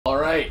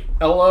Alright,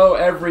 hello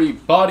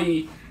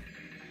everybody.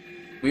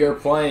 We are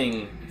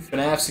playing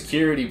Fnaf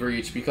Security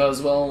Breach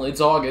because, well,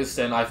 it's August,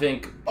 and I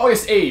think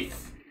August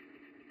 8th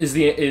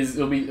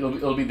it'll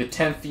be the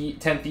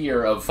 10th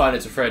year of Five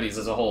Nights at Freddy's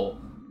as a whole,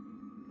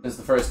 since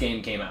the first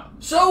game came out.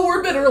 So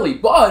we're a bit early,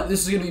 but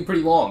this is gonna be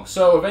pretty long.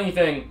 So if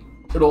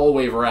anything, it'll all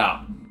waver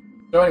out.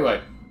 So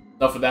anyway,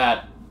 enough of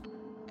that.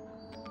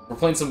 We're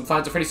playing some Five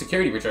Nights at Freddy's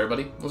Security Breach,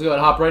 everybody. Let's go ahead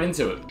and hop right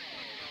into it.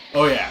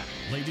 Oh yeah.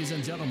 Ladies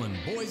and gentlemen,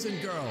 boys and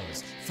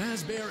girls,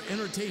 Fazbear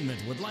Entertainment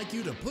would like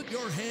you to put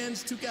your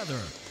hands together.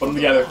 Put them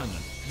together. One,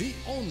 the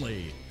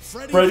only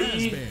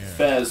Freddy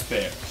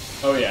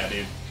Fazbear. Oh yeah,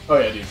 dude. Oh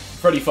yeah, dude.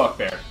 Freddy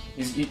Fuckbear.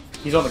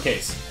 He's on the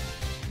case.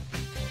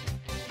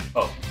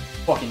 Oh,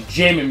 fucking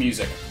jamming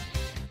music.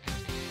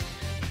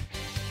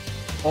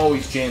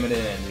 Always jamming it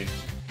in, dude.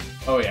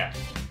 Oh yeah.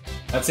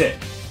 That's it.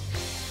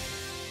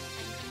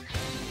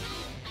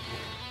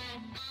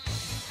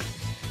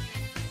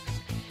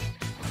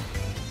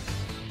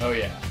 Oh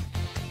yeah.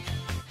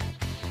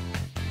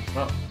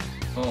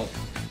 Oh.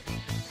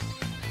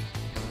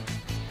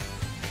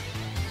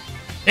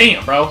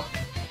 Damn, bro.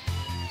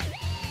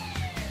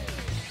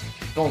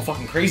 Going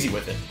fucking crazy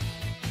with it.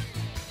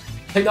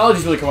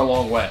 Technology's really come a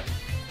long way.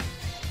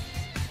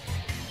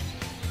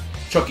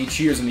 Chuck E.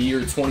 Cheers in the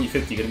year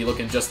 2050 gonna be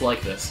looking just like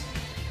this.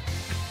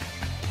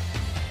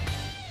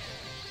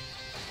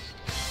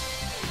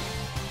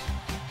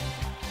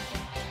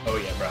 Oh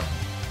yeah, bro.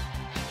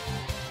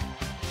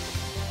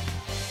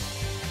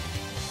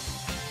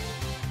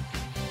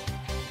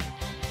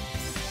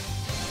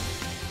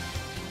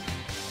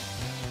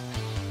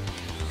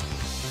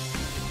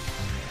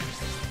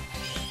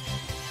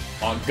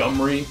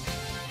 Montgomery,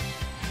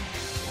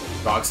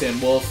 Roxanne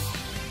Wolf,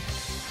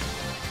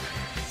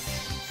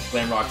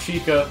 Glamrock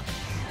Chica,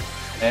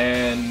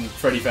 and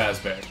Freddy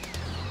Fazbear.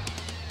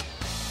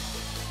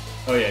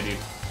 Oh yeah, dude.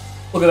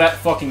 Look at that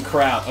fucking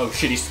crowd. Oh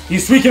shit,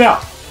 he's freaking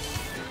out!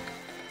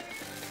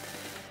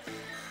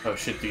 Oh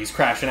shit, dude, he's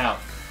crashing out.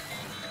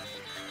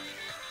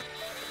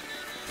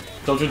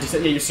 Children, yeah,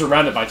 you're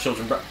surrounded by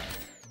children, bro.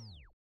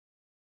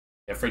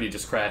 Yeah, Freddy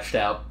just crashed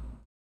out.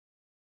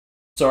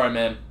 Sorry,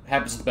 man.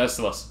 Happens to the best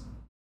of us.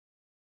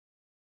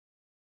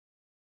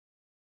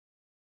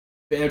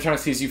 They're trying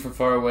to seize you from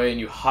far away and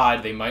you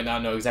hide. They might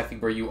not know exactly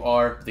where you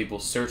are, but they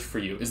will search for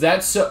you. Is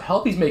that so?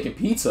 Help, he's making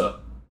pizza.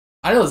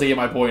 I know they get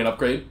my boy an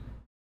upgrade.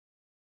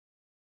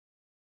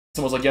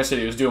 Someone's like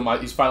yesterday,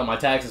 he's filing my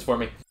taxes for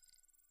me.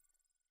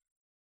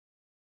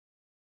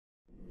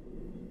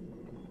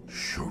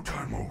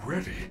 Showtime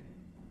already?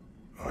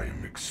 I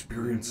am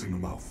experiencing a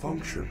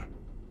malfunction.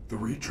 The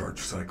recharge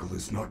cycle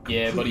is not complete.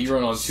 Yeah, buddy, you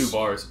run on 2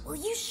 bars. Will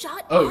you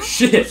shut Oh, up?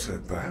 shit! Who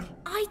said that?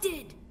 I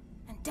did.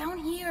 And down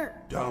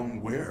here.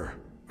 Down where?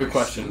 Good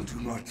question, I still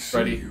do not see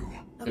Freddy. you.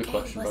 Good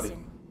question, buddy.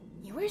 Listen.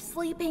 You were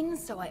sleeping,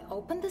 so I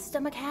opened the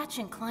stomach hatch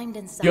and climbed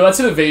inside. Yo,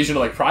 that's an invasion of,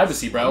 like,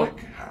 privacy, bro.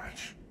 Stomach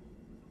hatch.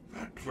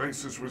 That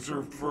place is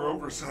reserved for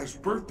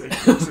oversized birthday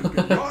cakes and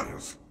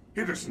pinatas.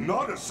 It is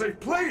not a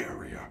safe play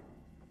area.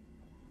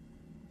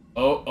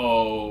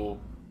 Uh-oh.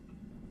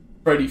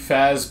 Freddy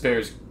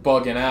Fazbear's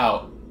bugging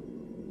out.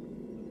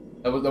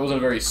 That wasn't a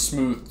very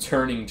smooth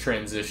turning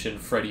transition,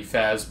 Freddy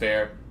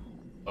Fazbear.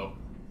 Oh.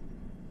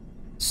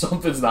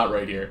 Something's not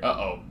right here.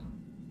 Uh-oh.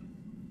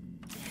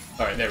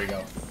 Alright, there we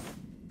go.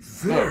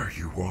 There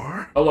you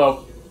are.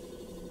 Hello.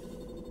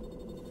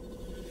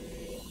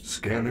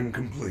 Scanning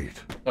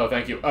complete. Oh,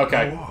 thank you.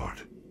 Okay. How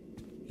odd.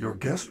 Your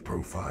guest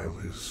profile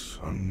is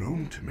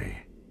unknown to me.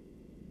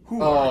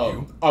 Who are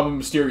you? I'm a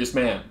mysterious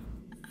man.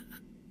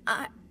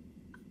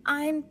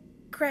 I'm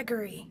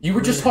Gregory. You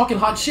were just talking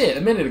hot shit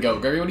a minute ago,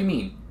 Gary. What do you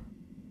mean?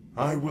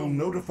 I will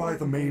notify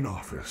the main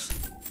office.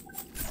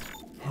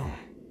 Oh.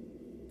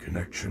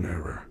 Connection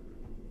error.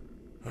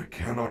 I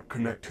cannot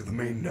connect to the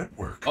main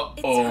network. Uh-oh.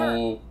 It's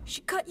her.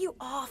 She cut you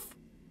off.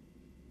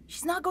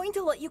 She's not going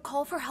to let you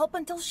call for help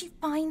until she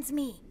finds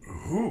me.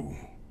 Who?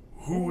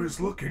 Who is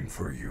looking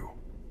for you?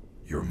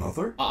 Your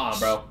mother?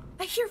 Bro.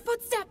 I hear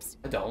footsteps.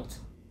 I don't.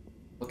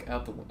 Look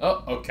out the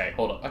window. Oh, okay.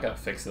 Hold on. I gotta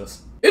fix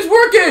this. It's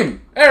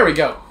working! There we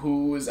go.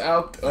 Who is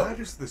out? Oh. That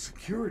is the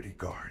security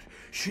guard.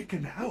 She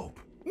can help.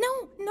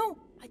 No,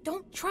 I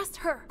don't trust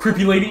her.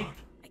 Creepy lady.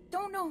 I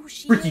don't know who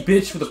she Freaky is.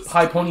 bitch with a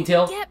high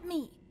ponytail. Get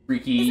me.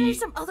 Freaky. Is there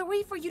some other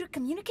way for you to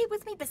communicate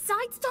with me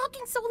besides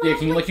talking so loudly? Yeah,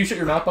 can you, like, you shut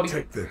your mouth, buddy?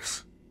 Take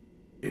this.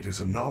 It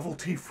is a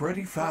novelty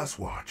Freddy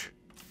Fazwatch.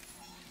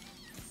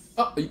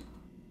 Oh,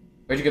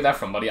 where'd you get that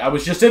from, buddy? I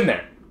was just in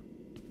there.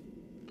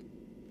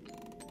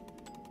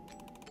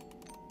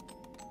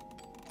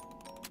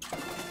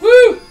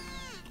 Woo!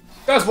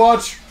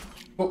 Fazwatch!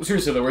 Oh,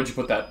 seriously though, where'd you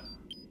put that?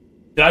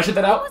 Did I shut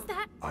that out? What was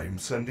that? I am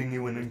sending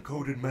you an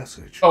encoded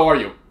message. Oh, are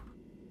you?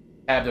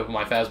 Tabbed up on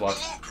my Fazwatch.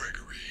 Hello,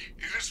 Gregory.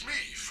 It is me,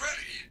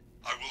 Freddy.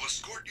 I will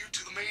escort you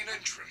to the main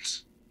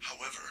entrance.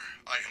 However,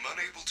 I am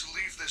unable to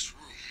leave this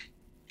room.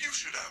 You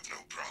should have no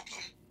problem.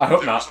 I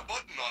hope There's not. a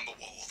button on the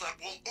wall that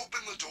will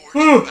open the door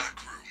to the back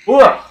room.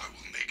 Ugh. I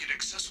will make it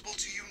accessible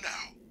to you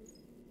now.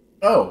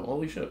 Oh,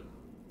 holy shit.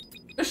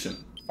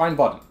 Mission. Find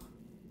button.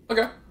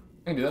 Okay, I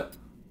can do that.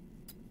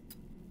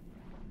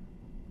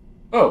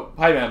 Oh,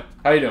 hi, man.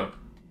 How you doing?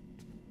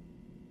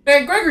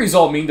 Man, Gregory's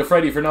all mean to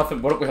Freddy for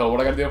nothing. What I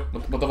gotta do?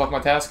 What the fuck my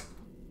task?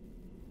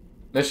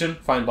 Mission?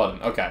 Find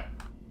button. Okay.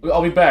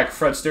 I'll be back,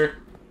 Fredster.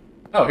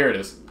 Oh, here it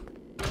is.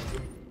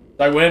 Did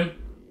I win?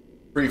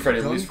 Free Freddy,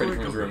 release Freddy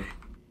from his room.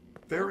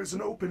 There is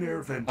an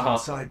open-air vent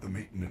inside the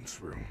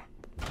maintenance room.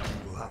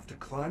 You will have to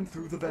climb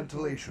through the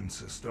ventilation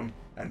system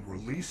and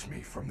release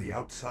me from the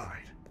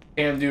outside.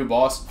 Can do,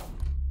 boss.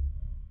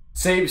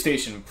 Save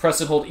station. Press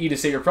and hold E to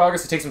save your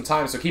progress. It takes some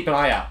time, so keep an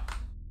eye out.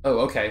 Oh,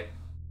 okay.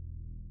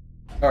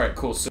 Alright,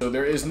 cool. So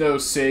there is no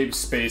save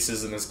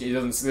spaces in this game.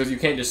 You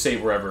can't just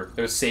save wherever.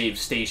 There's save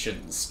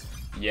stations.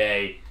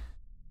 Yay.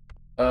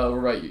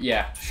 Right.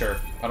 Yeah, sure.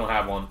 I don't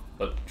have one,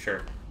 but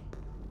sure.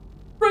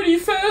 Freddy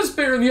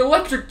Fazbear in the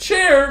electric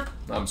chair!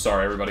 I'm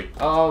sorry, everybody.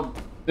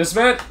 This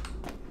vent?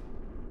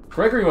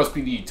 Gregory must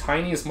be the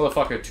tiniest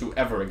motherfucker to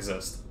ever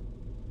exist.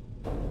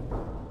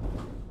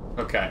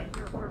 Okay.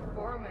 Your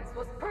performance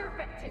was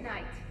perfect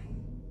tonight.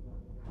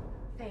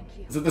 Thank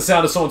you. Is it the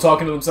sound of someone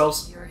talking to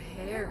themselves? Your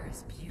hair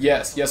is beautiful.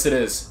 Yes, it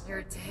is.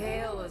 Your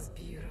tail is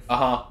beautiful.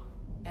 Uh-huh.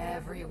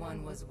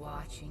 Everyone was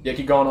watching. Yeah,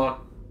 keep going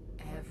on.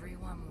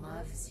 Everyone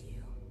loves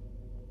you.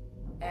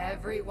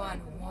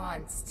 Everyone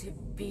wants to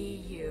be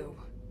you.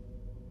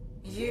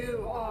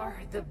 You are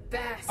the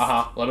best.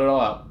 Uh-huh. Let it all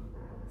out.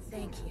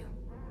 Thank you.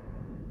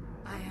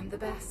 I am the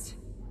best.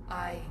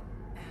 I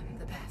am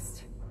the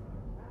best.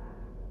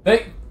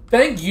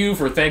 Thank you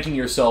for thanking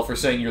yourself for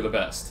saying you're the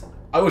best.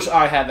 I wish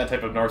I had that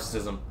type of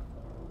narcissism.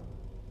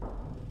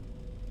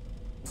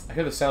 I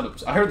heard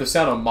the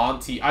sound of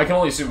Monty. I can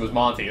only assume it was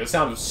Monty. The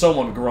sound of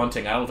someone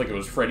grunting. I don't think it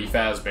was Freddy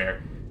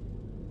Fazbear.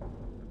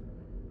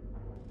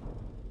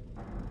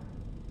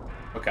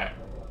 Okay.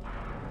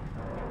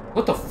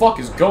 What the fuck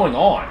is going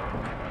on?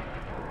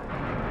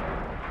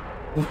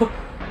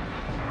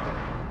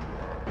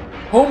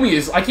 Homie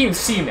is... I can't even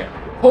see him there.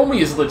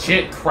 Homie is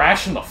legit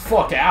crashing the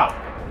fuck out.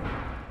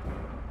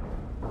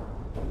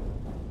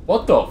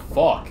 What the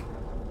fuck?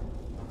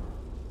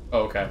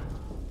 Oh, okay.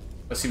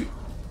 Let's see.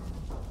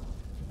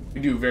 We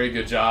do a very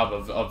good job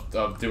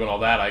of doing all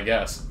that, I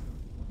guess.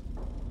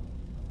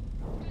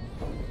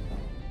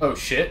 Oh,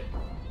 shit.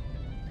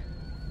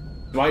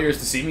 Do my ears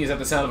deceive me? Is that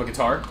the sound of a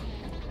guitar?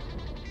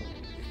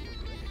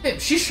 Hey,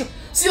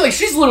 see, like,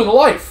 she's living the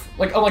life.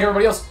 Like, unlike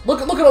everybody else.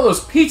 Look at all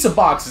those pizza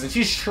boxes, and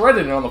she's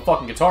shredding it on the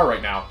fucking guitar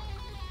right now.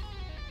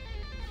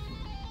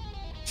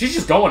 She's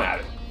just going at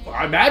it.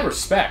 I mad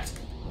respect.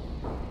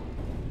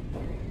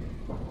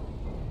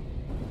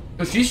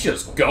 So she's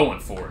just going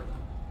for it.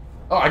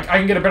 Oh, I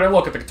can get a better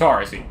look at the guitar,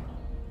 I see.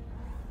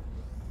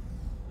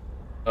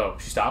 Oh,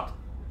 she stopped?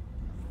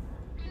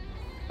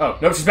 Oh,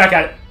 no, she's back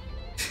at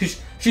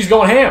it. She's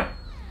going ham.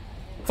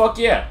 Fuck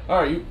yeah.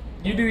 Alright,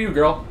 you do you,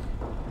 girl.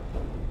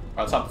 Alright,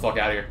 let's hop the fuck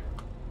out of here.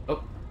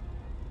 Oh.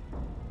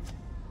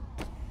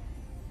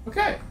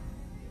 Okay.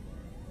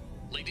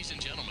 Ladies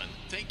and gentlemen,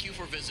 thank you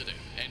for visiting,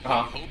 and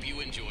we hope you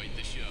enjoyed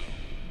the show.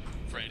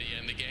 Freddy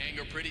and the gang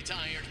are pretty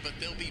tired, but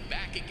they'll be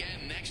back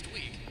again next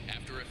week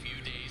after a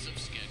few days of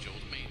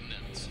scheduled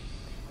maintenance.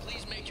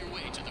 Please make your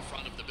way to the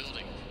front of the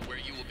building, where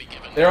you will be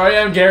given... There I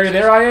am, Gary,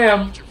 there I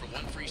am! ...for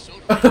one free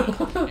soda and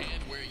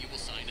where you will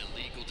sign a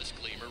legal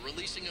disclaimer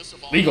releasing us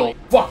of all... Legal?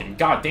 Fucking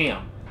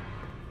goddamn.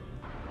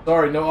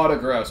 Sorry, no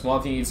autographs.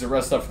 Monty needs to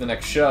rest up for the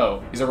next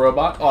show. He's a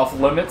robot? Off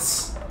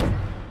limits?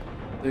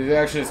 The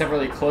action is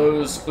temporarily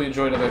closed. Please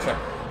enjoy another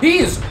track. He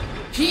is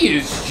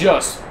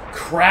just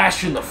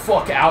crashing the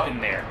fuck out in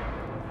there.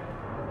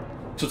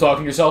 So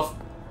talking to yourself?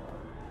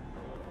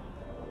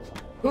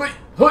 Hoi,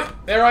 hoi,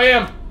 there I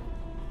am.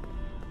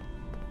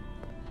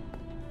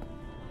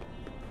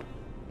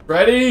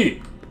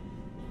 Freddy!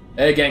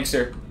 Hey,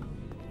 gangster.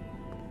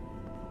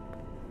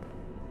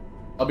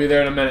 I'll be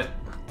there in a minute.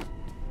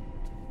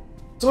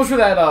 So much for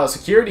that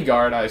security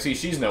guard. I see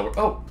she's nowhere.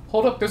 Oh,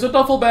 hold up. There's a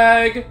duffel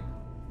bag.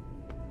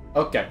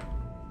 Okay.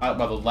 Well,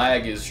 the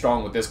lag is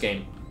strong with this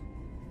game.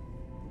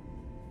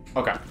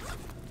 Okay.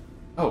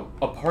 Oh,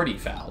 a party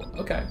foul.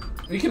 Okay.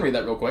 You can read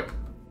that real quick.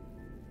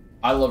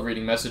 I love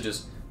reading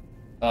messages.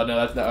 No,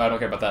 I don't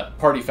care about that.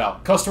 Party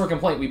foul. Customer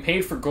complaint. We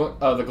paid for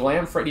the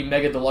Glam Freddy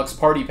Mega Deluxe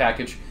Party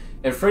Package,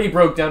 and Freddy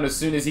broke down as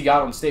soon as he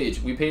got on stage.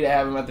 We paid to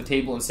have him at the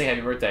table and sing happy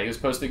birthday. He was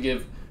supposed to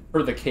give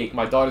her the cake.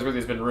 My daughter's birthday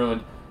has been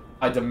ruined.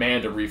 I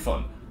demand a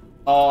refund.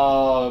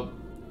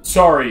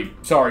 Sorry.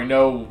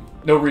 No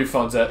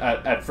refunds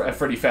at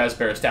Freddy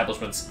Fazbear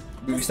establishments.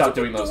 We stopped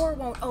doing those. The door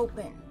won't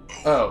open.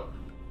 Oh.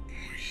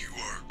 You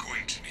are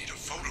going to need a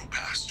photo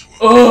pass to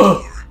open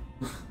Ugh.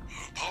 the door.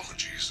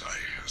 Apologies, I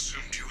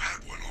assumed you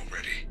had one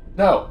already.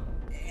 No.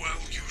 Well,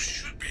 you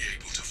should be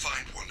able to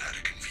find one at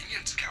a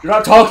convenience counter. You're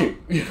not talking!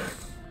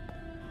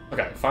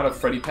 Okay, find a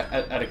Freddy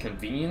at a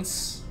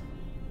convenience?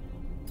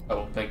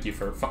 Oh, thank you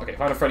for... Okay,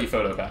 find a Freddy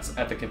photo pass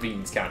at the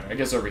convenience counter. I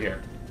guess over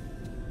here.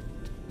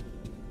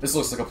 This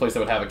looks like a place that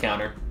would have a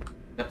counter.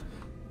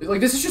 Like,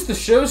 this is just the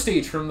show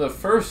stage from the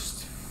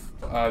first...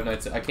 I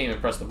can't even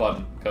press the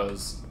button,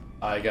 because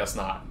I guess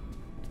not.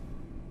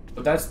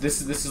 But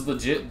this is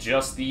legit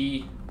just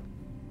the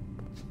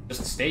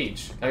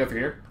stage. Can I go through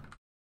here?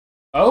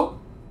 Oh?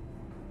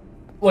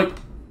 Like,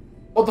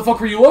 what the fuck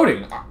were you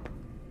loading?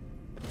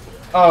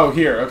 Oh,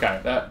 here. Okay,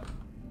 that.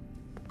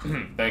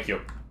 Thank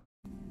you.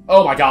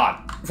 Oh my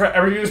god. For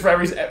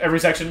every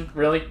section,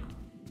 really?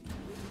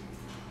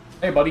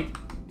 Hey, buddy.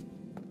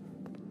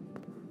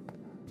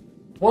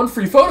 One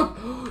free photo.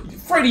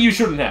 Freddy, you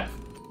shouldn't have.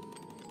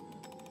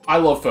 I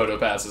love photo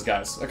passes,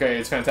 guys. Okay,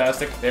 it's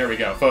fantastic. There we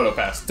go. Photo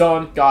pass.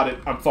 Done. Got it.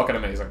 I'm fucking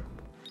amazing.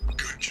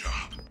 Good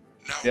job.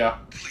 Now, yeah.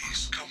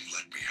 Please come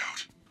let me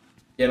out.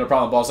 Yeah, no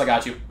problem, boss. I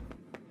got you.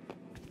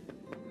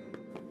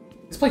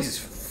 This place is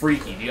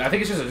freaky, dude. I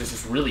think it's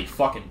just really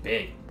fucking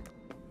big.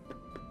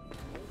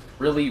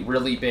 Really,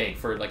 really big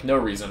for, like, no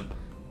reason.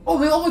 Oh,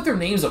 they all have their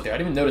names up there. I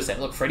didn't even notice that.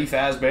 Look, Freddy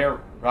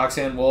Fazbear,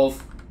 Roxanne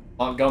Wolf,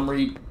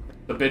 Montgomery,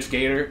 the bitch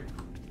Gator.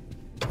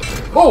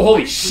 Oh,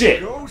 holy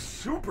shit!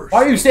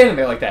 Why are you standing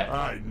there like that?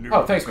 I knew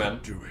oh, thanks,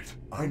 man. Do it.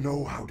 I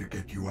know how to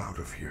get you out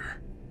of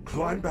here.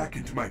 Climb back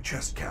into my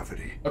chest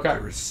cavity. Okay.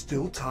 There is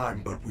still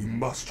time, but we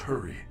must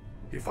hurry.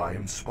 If I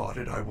am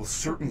spotted, I will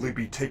certainly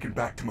be taken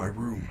back to my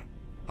room.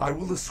 I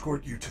will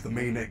escort you to the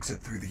main exit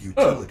through the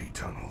utility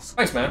tunnels.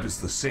 Thanks, man. It is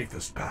the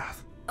safest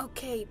path.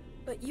 Okay,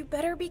 but you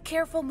better be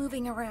careful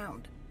moving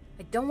around.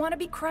 I don't want to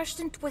be crushed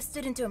and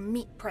twisted into a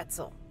meat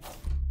pretzel.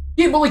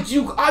 Yeah, but like,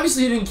 you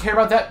obviously didn't care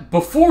about that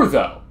before,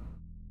 though.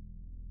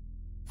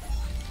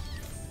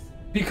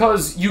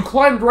 Because you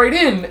climbed right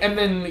in and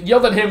then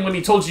yelled at him when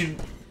he told you,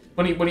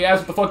 when he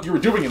asked what the fuck you were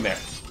doing in there.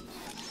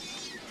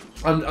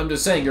 I'm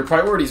just saying, your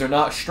priorities are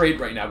not straight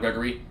right now,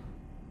 Gregory.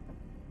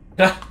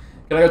 Can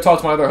I go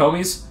talk to my other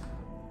homies?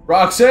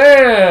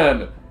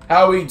 Roxanne!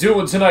 How we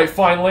doing tonight,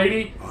 fine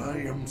lady? I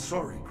am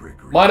sorry,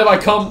 Gregory. Mind if I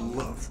come? I'd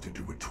love to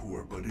do a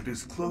tour, but it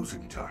is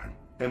closing time,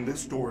 and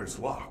this door is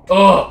locked.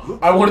 Ugh!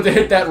 I wanted to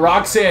hit that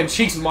Roxanne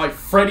cheeks with my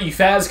Freddy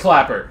Faz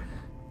clapper.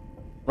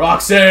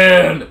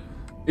 Roxanne!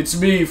 It's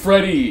me,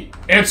 Freddy.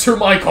 Answer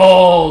my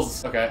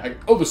calls. Okay.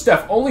 Oh, the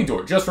staff only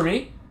door, just for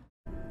me.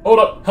 Hold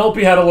up. Help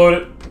me how to load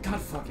it. God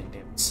fucking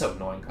damn, it's so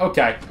annoying.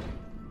 Okay.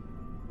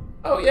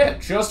 Oh yeah,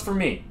 just for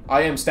me.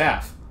 I am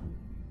staff.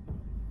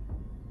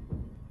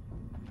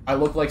 I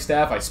look like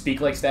staff. I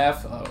speak like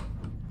staff. Oh.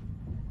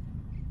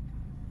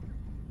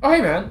 Oh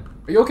hey man,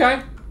 are you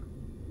okay?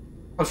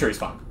 I'm sure he's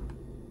fine.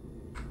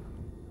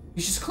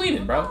 He's just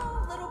cleaning, bro.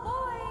 Oh, little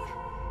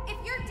boy.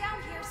 If you're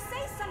down here,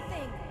 say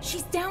something.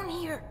 She's down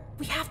here.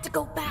 We have to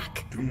go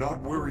back. Do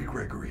not worry,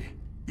 Gregory.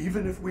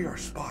 Even if we are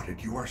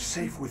spotted, you are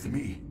safe with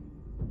me.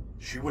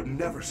 She would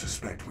never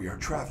suspect we are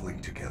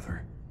traveling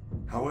together.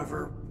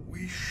 However,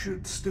 we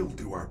should still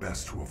do our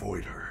best to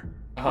avoid her.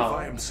 If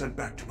I am sent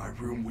back to my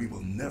room, we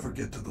will never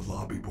get to the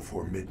lobby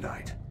before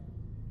midnight.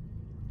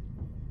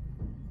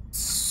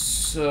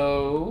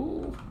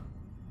 So...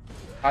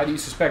 how do you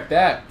suspect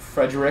that,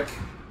 Frederick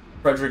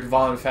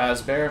von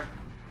Fazbear?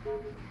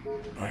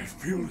 I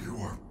feel you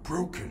are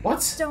broken.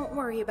 What? Don't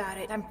worry about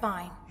it. I'm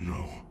fine.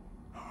 No.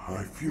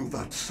 I feel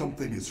that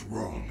something is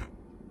wrong.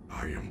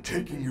 I am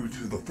taking you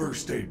to the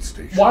first aid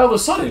station. Why all of a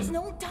sudden? There's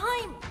no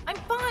time. I'm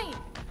fine.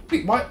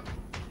 Wait, why?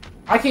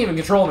 I can't even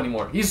control him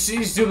anymore. He's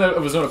doing that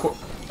of his own accord.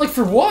 Like,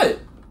 for what?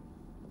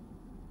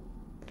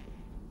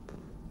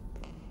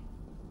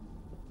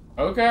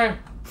 Okay.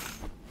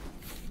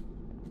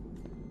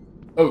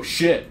 Oh,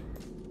 shit.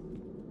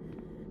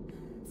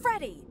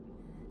 Freddy,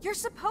 you're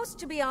supposed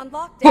to be on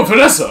lockdown. Oh,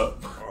 Vanessa!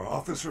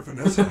 Officer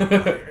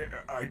Vanessa,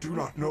 I do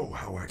not know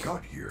how I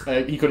got here.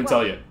 He couldn't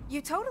tell you.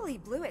 You totally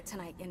blew it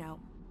tonight, you know.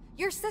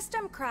 Your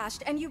system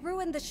crashed and you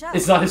ruined the show.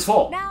 It's not his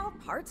fault. Now,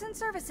 parts and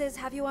services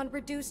have you on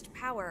reduced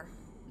power.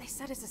 They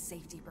said it's a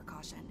safety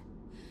precaution.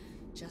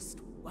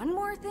 Just one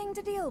more thing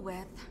to deal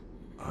with.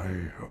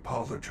 I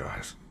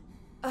apologize.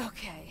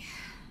 Okay.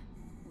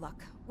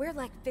 Look, we're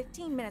like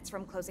 15 minutes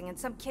from closing and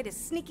some kid is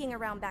sneaking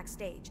around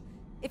backstage.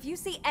 If you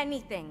see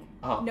anything,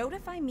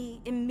 notify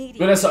me immediately.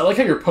 Vanessa, I like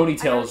how your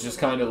ponytail is just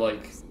kind of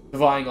like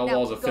defying all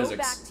laws of physics.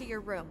 Go back to your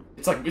room.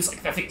 It's like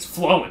that thing's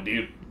flowing,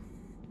 dude.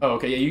 Oh,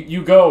 okay, yeah,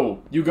 you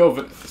go.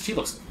 She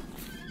looks.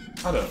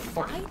 I don't know.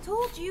 Fuck. I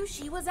told you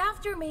she was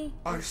after me.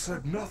 I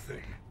said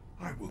nothing.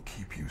 I will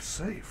keep you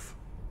safe.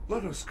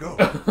 Let us go.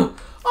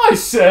 I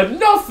said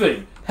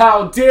nothing.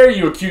 How dare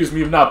you accuse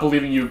me of not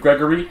believing you,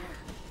 Gregory?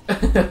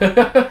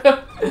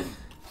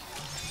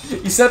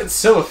 You said it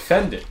so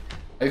offended.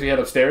 I guess we head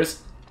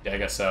upstairs? Yeah, I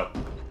guess so.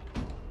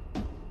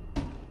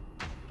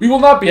 We will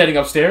not be heading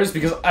upstairs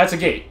because that's a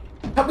gate.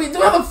 How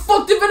the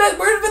fuck did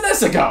where did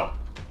Vanessa go?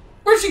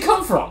 Where'd she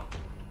come from?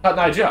 Not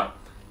Nigel.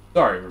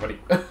 Sorry, everybody.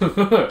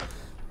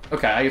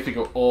 Okay, I guess we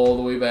go all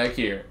the way back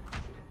here.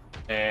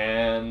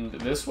 And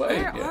this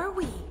way? Where are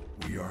we?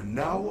 We are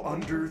now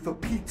under the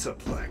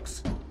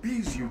Pizzaplex.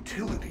 These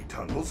utility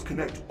tunnels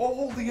connect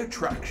all the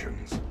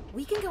attractions.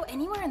 We can go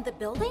anywhere in the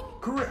building?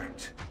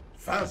 Correct.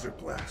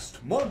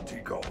 Fazerblast, Monty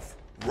Golf,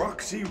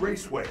 Roxy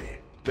Raceway.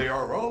 They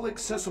are all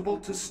accessible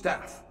to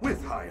staff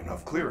with high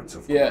enough clearance,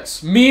 of course.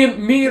 Yes, me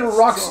and Guests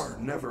Rox are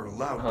never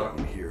allowed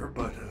down here,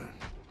 but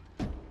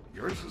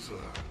yours is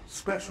a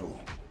special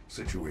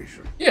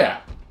situation.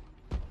 Yeah.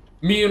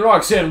 Me and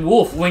Roxanne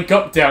Wolf link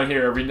up down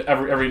here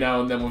every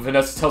now and then when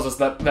Vanessa tells us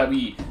that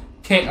we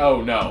can't.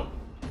 Oh no.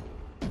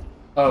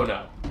 Oh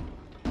no.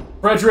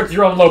 Frederick,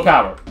 you're on low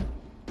power.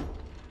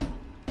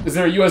 Is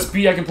there a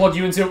USB I can plug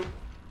you into?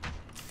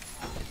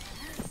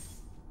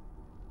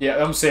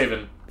 Yeah, I'm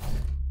saving.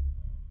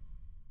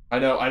 I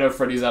know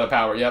Freddy's out of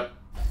power, yep.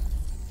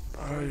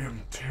 I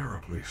am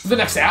terribly sorry. The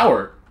next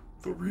hour?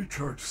 The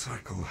recharge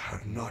cycle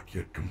had not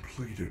yet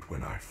completed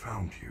when I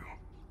found you.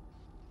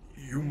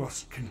 You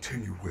must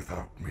continue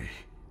without me.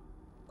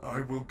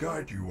 I will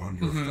guide you on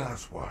your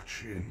fast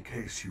watch in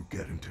case you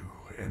get into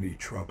any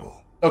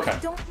trouble. Okay.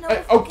 Don't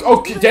know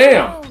Okay,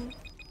 damn!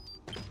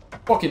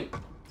 Fucking...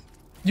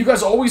 You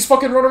guys always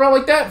fucking run around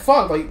like that?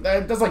 Fuck, like,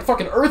 that's like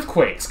fucking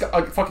earthquakes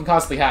fucking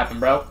constantly happen,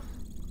 bro.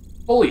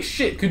 Holy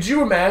shit, could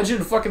you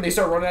imagine fucking they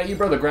start running at you,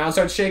 bro, the ground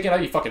starts shaking, I'd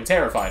be fucking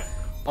terrified.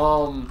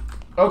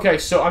 Okay,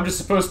 so I'm just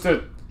supposed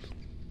to...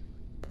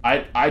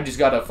 I just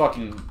gotta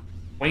fucking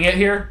wing it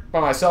here by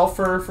myself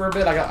for a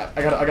bit. I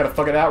gotta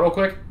fuck it out real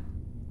quick.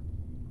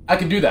 I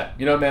can do that,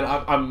 you know, man.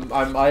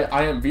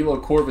 I am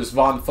Velocorvus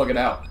von fuck it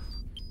out.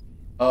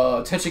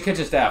 Attention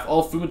kitchen staff.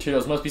 All food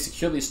materials must be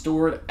securely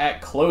stored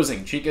at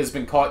closing. Chica has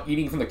been caught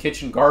eating from the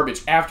kitchen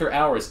garbage after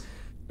hours.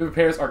 Food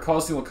repairs are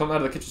costly will come out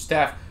of the kitchen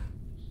staff.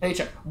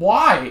 Paycheck.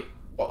 Why?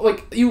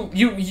 Like,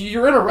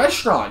 you're in a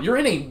restaurant. You're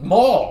in a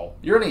mall.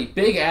 You're in a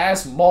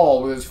big-ass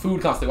mall where there's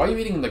food constantly. Why are you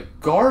eating in the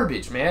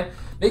garbage, man?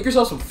 Make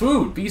yourself some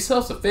food. Be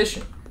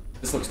self-sufficient.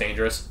 This looks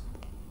dangerous.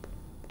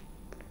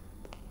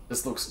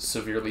 This looks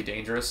severely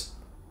dangerous.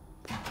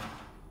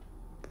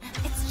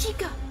 It's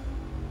Chica.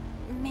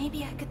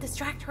 Maybe I could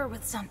distract her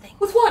with something.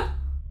 With what?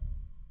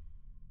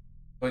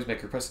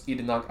 Noisemaker. Press E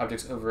to knock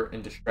objects over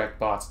and distract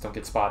bots. Don't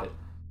get spotted.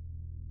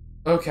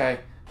 Okay.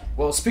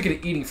 Well, speaking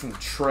of eating from the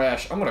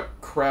trash, I'm gonna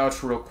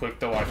crouch real quick,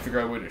 though I figure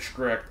out a way to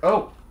distract.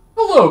 Oh!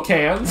 Hello,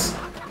 cans!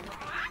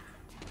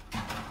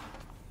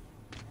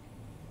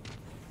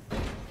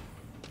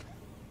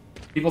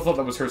 People thought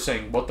that was her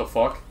saying, what the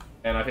fuck?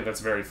 And I think that's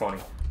very funny.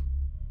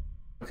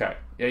 Okay.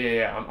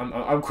 Yeah.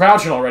 I'm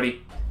crouching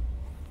already.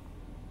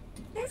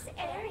 This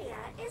area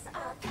is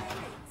off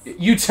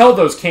limits. You tell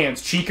those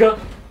cans, Chica!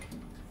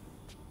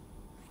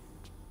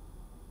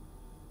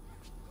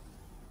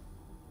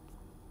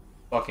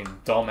 Fucking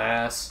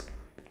dumbass.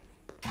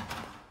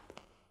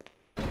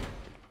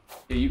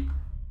 Yeah, you...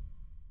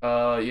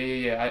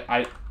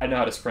 yeah. I know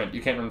how to sprint.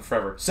 You can't run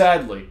forever.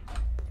 Sadly.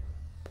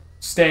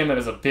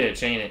 Stamina's a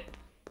bitch, ain't it?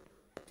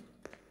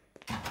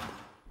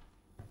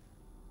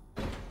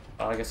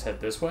 I guess head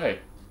this way.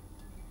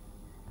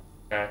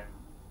 Okay.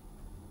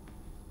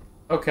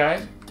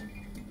 Okay.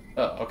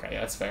 Oh, okay, yeah,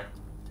 that's fair.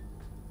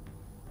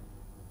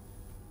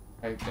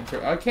 I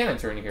can't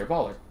enter in here,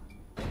 baller.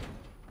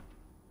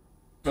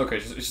 Okay,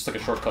 it's just like a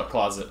shortcut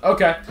closet.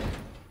 Okay.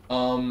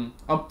 I'm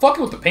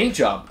fucking with the paint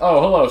job.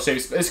 Oh, hello,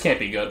 save. This can't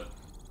be good.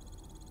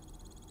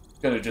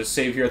 Gonna just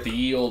save here at the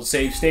ye old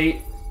save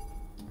state.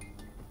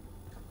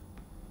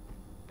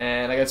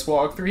 And I guess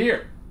walk through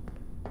here.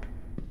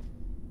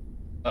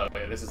 Oh,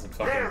 wait, this isn't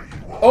fucking...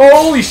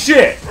 Holy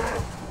shit!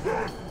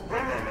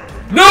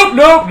 Nope!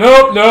 No,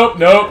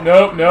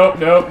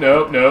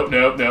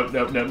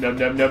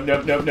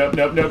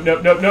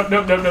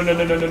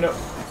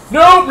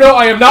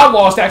 I am not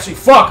lost, actually.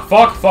 Fuck,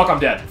 I'm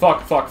dead.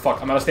 Fuck.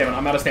 I'm out of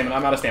stamina.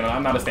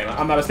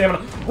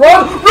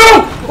 Run!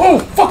 No! Oh,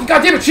 fucking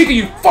goddamn it, Chica,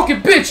 you fucking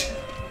bitch!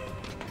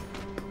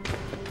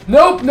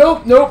 Nope.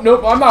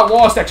 I'm not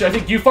lost, actually. I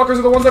think you fuckers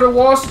are the ones that are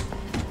lost.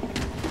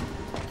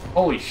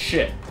 Holy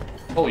shit.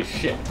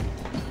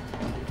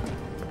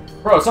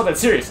 Bro, it's not that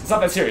serious. Please, it's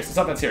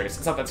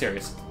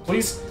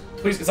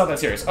not that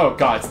serious. Oh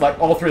god, it's like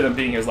all three of them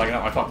being here is like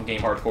not my fucking game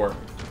hardcore.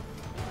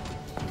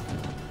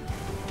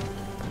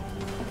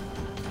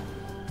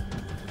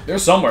 They're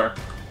somewhere.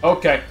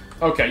 Okay,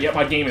 yeah,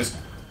 my game is...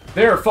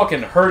 They're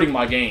fucking hurting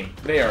my game.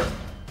 They are...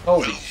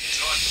 Holy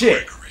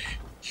shit. Gregory.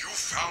 You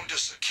found a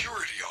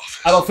security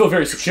office. I don't feel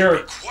very secure.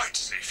 You're quite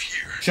safe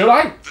here. Should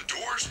I? The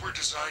doors were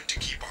designed to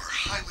keep our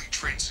highly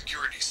trained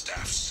security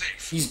staff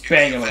safe. He's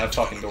banging on that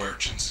fucking door.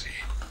 Emergency.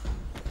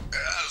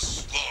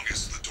 As long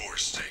as the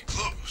doors stay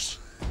closed,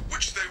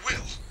 which they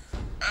will,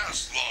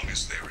 as long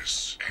as there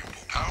is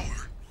ample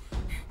power.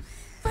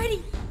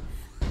 Freddy!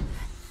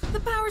 The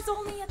power's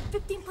only at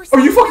 15%.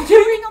 Are you fucking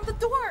kidding me? On the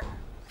door.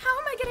 How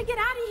am I gonna get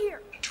out of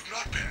here? Do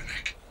not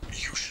panic.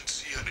 You should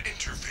see an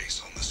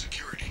interface on the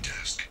security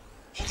desk.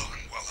 Hold on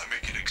while I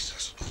make it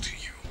accessible to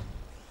you.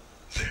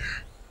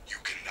 There. You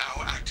can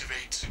now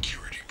activate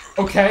security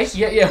protocols. Okay,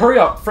 yeah, hurry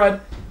up,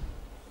 Fred.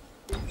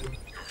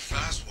 Your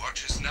fast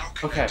watch is now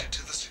connected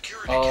to the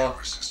security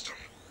camera system.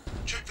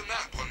 Check the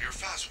map on your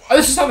fast watch.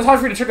 This is not the time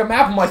for you to check a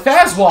map on my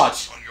fast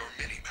watch. On your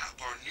mini-map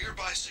are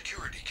nearby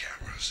security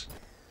cameras.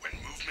 When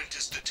movement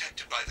is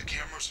detected by the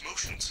camera's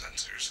motion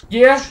sensors,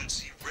 yeah, you should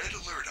see red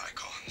alert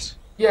icons.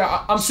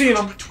 Yeah, I'm seeing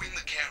them. Between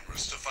the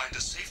cameras to find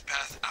a safe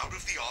path out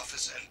of the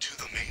office and to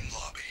the main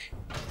lobby.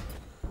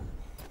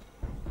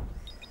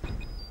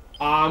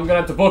 I'm gonna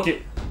have to book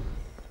it.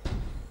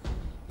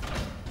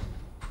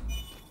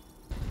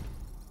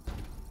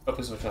 Oh,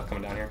 please don't stop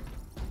coming down here.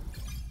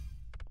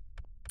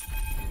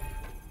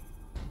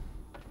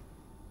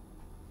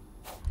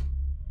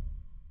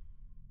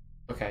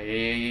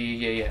 Okay,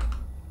 yeah.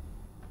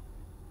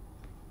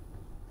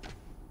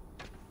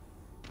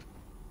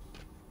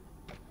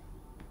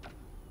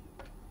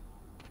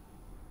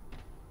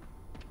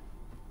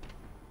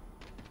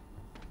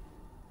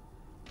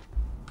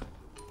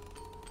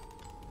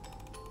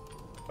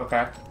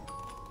 Okay.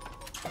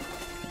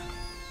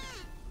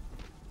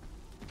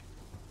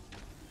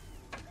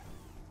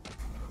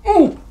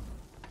 Ooh!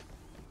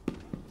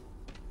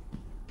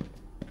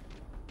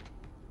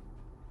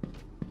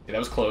 Yeah, that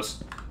was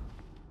close.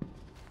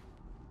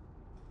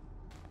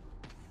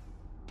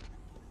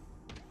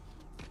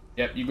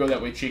 Yep, you go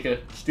that way, Chica.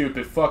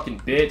 Stupid fucking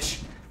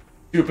bitch.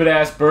 Stupid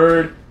ass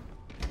bird.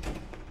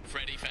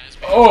 Freddy Fazbear's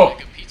Oh!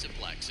 Mega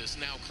Pizzaplex is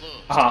now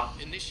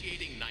closed.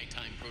 Initiating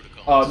nighttime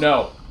protocols. Oh,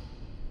 no.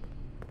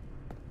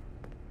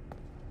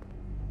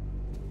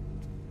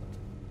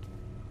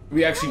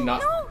 We actually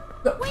not...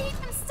 No! Wait,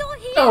 I'm still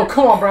here! Oh,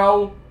 come on,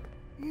 bro!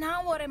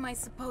 Now what am I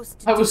supposed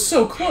to do? I was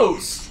so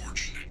close!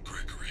 Unfortunate,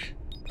 Gregory.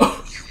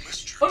 You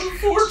missed your chance.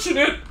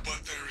 Unfortunate!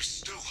 But there is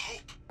still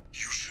hope.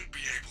 You should be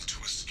able to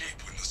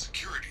escape when the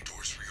security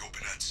doors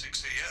reopen at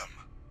 6 a.m.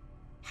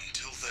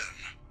 Until then,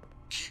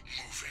 keep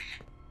moving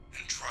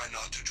and try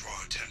not to draw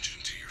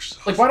attention to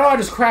yourself. Like, why don't I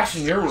just crash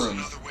in your There's room?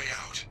 another way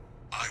out.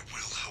 I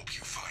will help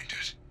you find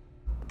it.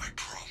 I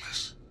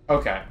promise.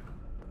 Okay.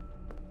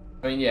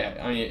 I mean, yeah.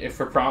 I mean, if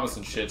we're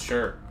promising shit,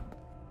 sure.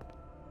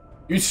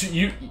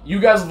 You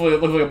guys look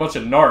like a bunch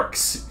of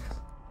narcs.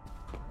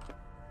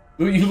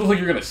 You look like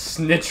you're gonna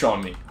snitch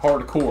on me,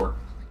 hardcore.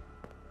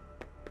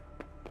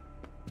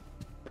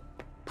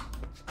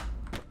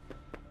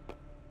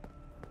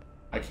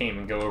 I can't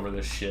even go over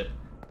this shit.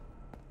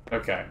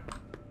 Okay.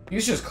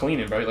 He's just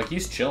cleaning, bro. Like,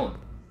 he's chilling.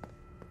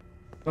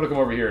 I'm gonna come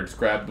over here and just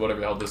grab whatever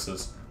the hell this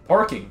is.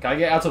 Parking. Can I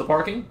get out to the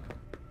parking?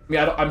 I mean,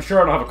 I'm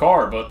sure I don't have a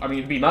car, but, I mean,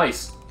 it'd be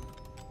nice.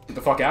 Get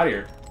the fuck out of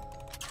here.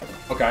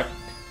 Okay.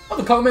 Oh,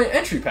 the complimentary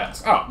entry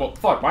pass. Oh, well,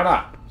 fuck, why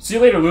not? See you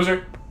later,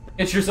 loser.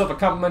 Get yourself a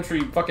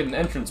complimentary fucking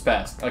entrance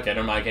pass. Okay,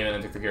 never mind, I can't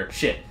enter through here.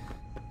 Shit.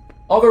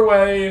 Other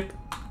way.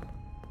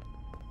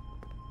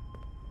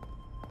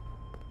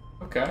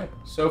 Okay,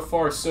 so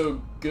far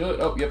so good.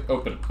 Oh, yep,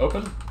 open.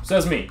 Open?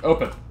 Says me,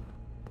 open.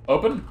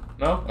 Open?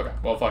 No? Okay,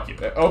 well, fuck you.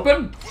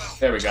 Open?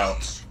 There we go.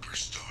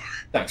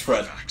 Thanks,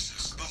 Fred.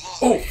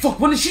 Oh, fuck,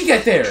 when did she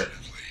get there?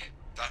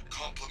 That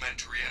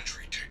complimentary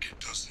entry ticket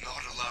does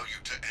not allow you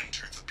to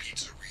enter the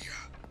pizzeria.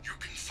 You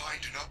can find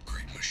an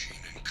upgrade machine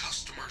in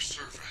customer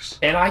service.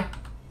 Can I?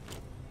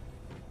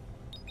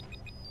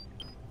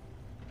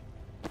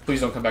 Please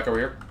don't come back over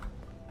here.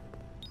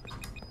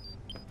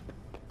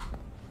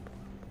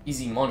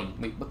 Easy money.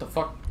 Wait, what the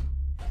fuck?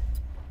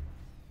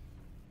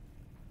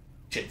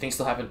 Shit, things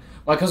still happen.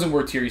 My cousin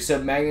worked here. He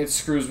said magnet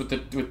screws with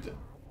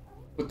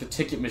the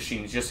ticket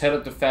machines. Just head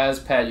up to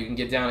FazPad. You can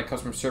get down to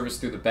customer service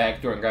through the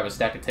back door and grab a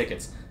stack of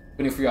tickets.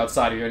 Waiting for you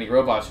outside. If you hear any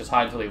robots, just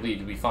hide until they leave.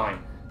 You'll be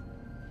fine.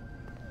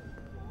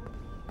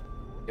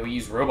 Yeah, we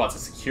use robots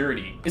as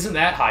security. Isn't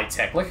that high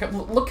tech?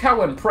 Look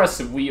how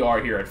impressive we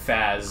are here at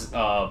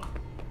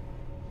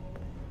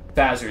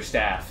Fazzer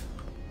staff.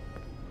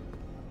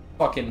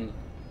 Fucking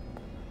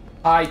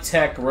high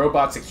tech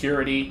robot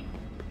security.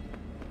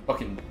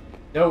 Fucking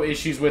no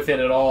issues with it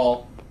at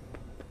all.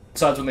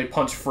 Besides when they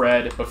punch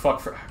Fred, but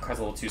fuck Fred. That's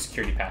a little too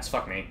security pass.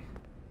 Fuck me.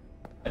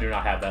 I do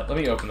not have that. Let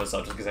me open this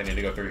up just because I need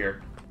to go through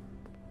here.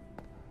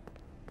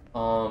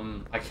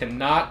 I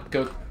cannot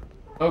go...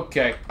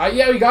 Okay.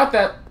 Yeah, we got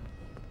that.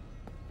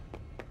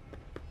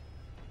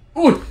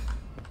 Ooh!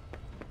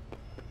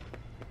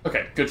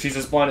 Okay, good. She's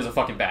as blind as a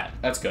fucking bat.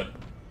 That's good.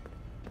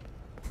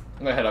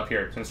 I'm gonna head up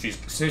here.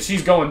 Since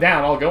she's going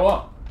down, I'll go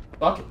up.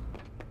 Fuck it.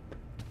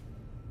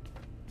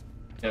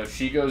 You know, if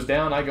she goes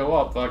down, I go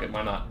up. Fuck it,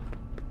 why not?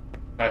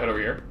 Can I head over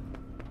here?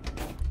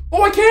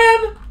 Oh, I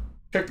can!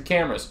 Check the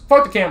cameras.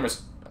 Fuck the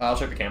cameras. I'll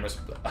check the cameras.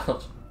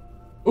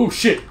 Oh,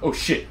 shit. Oh,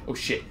 shit. Oh,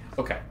 shit.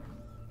 Okay.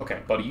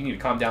 Okay, buddy, you need to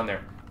calm down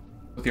there.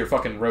 With your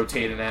fucking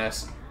rotating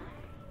ass.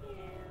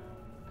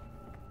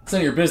 It's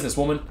none of your business,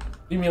 woman.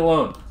 Leave me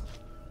alone.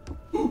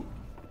 Ooh.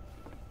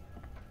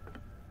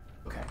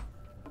 Okay.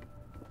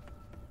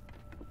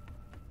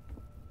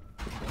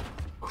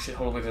 Oh, shit.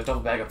 Hold on. Wait, there's a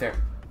double bag up there.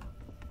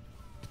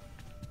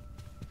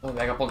 Double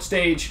bag up on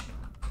stage.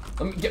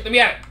 Let me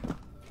at it.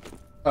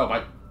 Oh,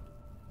 my...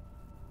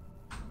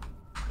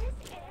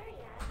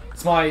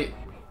 It's my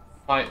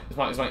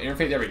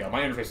interface. There we go.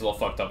 My interface is all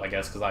fucked up, I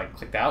guess, because I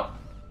clicked out.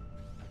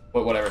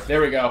 But whatever.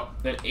 There we go.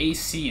 An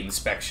AC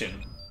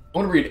inspection. I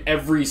want to read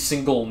every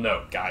single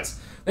note, guys.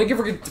 Thank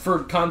you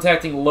for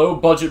contacting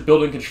low-budget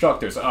building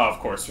constructors. Oh, of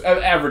course.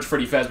 Average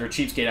Freddy Fazbear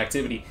cheapskate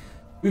activity.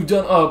 We've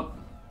done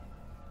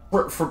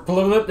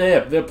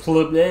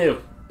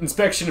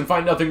inspection and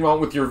find nothing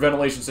wrong with your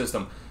ventilation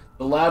system.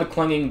 The loud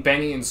clanging,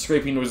 banging, and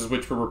scraping noises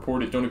which were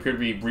reported don't appear to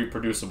be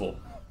reproducible.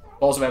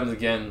 Also happens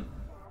again.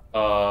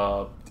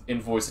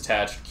 Invoice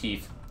attached,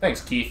 Keith.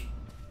 Thanks, Keith.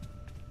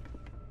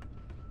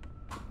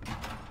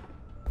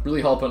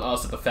 Really helping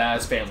us at the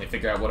Faz family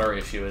figure out what our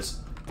issue is.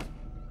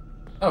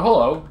 Oh,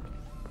 hello.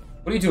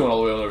 What are you doing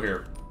all the way over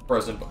here,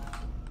 President?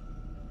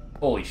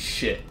 Holy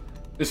shit.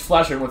 This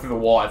flashlight went through the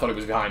wall. I thought it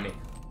was behind me.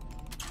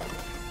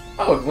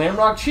 Oh, a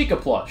Glamrock Chica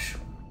plush.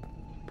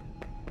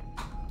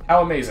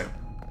 How amazing.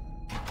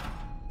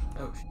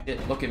 Oh,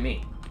 shit. Look at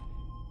me.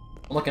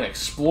 I'm like an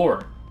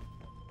explorer.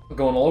 I'm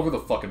going all over the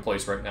fucking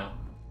place right now.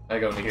 Can I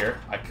go into here?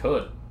 I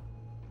could.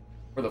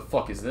 Where the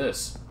fuck is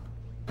this?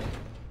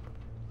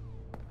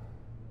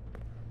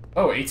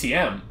 Oh,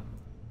 ATM.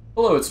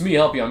 Hello, it's me.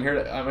 Help you. I'm here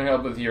to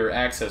help with your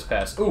access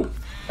pass. Ooh,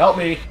 help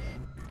me.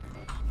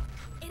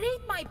 It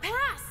ain't my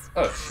pass.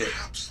 Oh shit.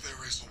 Perhaps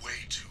there is a way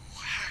to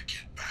hack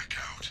it back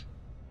out.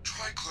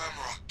 Try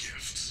Glamrock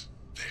Gifts.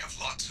 They have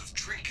lots of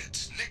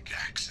trinkets,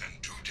 knickknacks,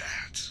 and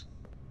doodads.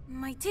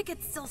 My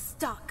ticket's still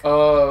stuck. Hack the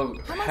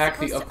How am I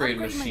supposed to upgrade upgrade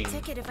machine. my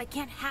ticket if I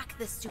can't hack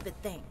this stupid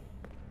thing?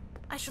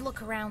 I should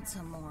look around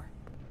some more.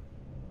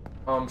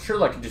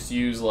 Sure, I could just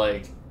use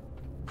like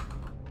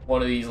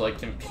one of these like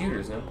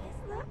computers, no?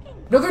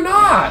 No, they're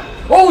not!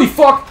 Holy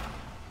fuck!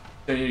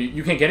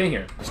 You can't get in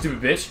here, you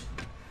stupid bitch.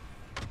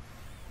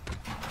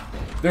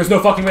 There's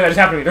no fucking way that just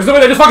happened to me. There's no way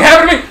that just fucking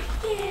happened to me!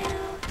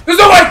 There's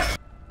no way!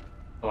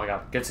 Oh my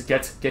god, get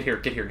here.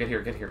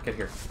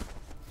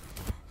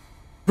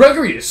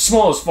 Gregory is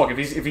small as fuck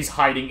if he's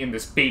hiding in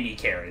this baby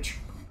carriage.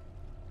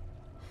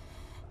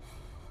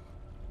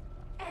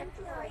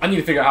 I need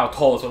to figure out how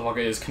tall this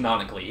motherfucker is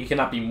canonically. He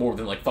cannot be more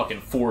than like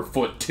fucking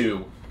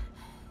 4'2".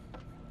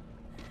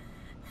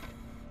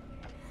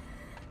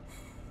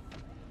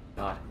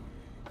 God.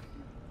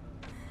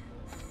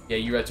 Yeah,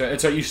 you're right.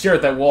 That's right. You stare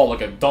at that wall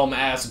like a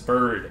dumb-ass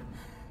bird.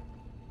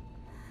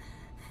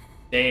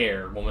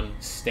 Stare, woman.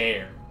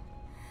 Stare.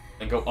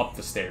 And go up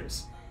the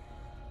stairs.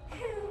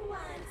 Who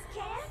wants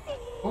candy?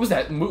 What was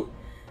that move?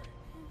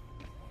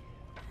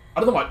 I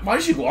don't know why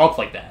did you go up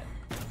like that?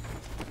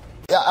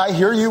 Yeah, I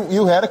hear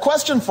you had a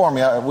question for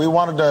me. We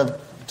wanted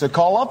to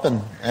call up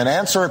and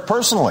answer it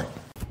personally.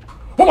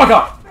 Oh my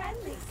god!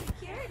 Friendly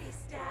security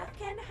staff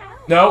can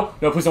help.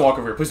 No, please don't walk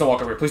over here. Please don't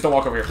walk over here. Please don't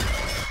walk over here.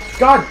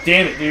 God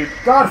damn it, dude.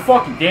 God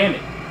fucking damn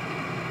it.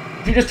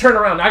 If you just turn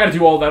around, I gotta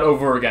do all that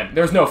over again.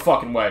 There's no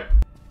fucking way.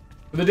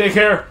 To the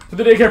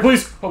daycare,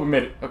 please. Oh, we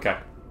made it. Okay.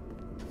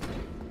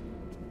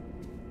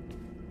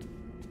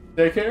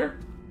 Daycare?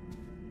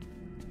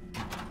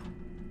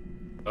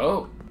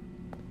 Oh.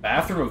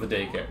 Bathroom of the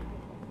daycare.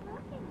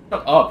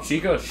 Shut up,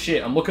 Chica.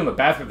 Shit, I'm looking in the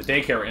bathroom of the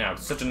daycare right now.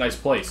 It's such a nice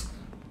place.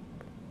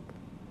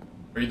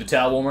 Are you the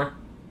towel warmer?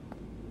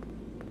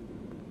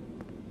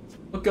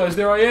 Look, guys,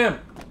 there I am.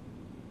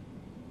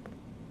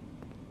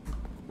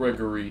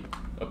 Gregory.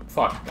 Oh,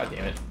 fuck. God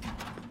damn it.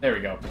 There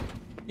we go.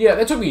 Yeah,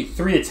 that took me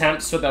 3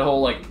 attempts with that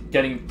whole, like,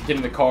 getting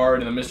the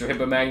card and the Mr.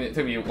 Hippo Magnet. It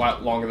took me a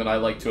lot longer than I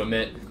like to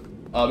admit.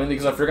 Mainly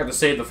because I forgot to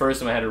save the first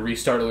time. I had to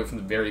restart it from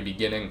the very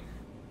beginning.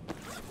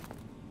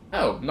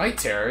 Oh, night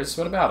terrors.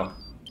 What about them?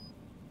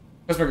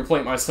 Customer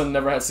complaint. My son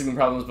never had sleeping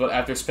problems, but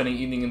after spending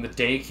evening in the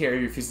daycare,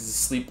 he refuses to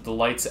sleep with the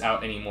lights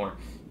out anymore.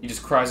 He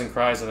just cries and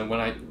cries, and then when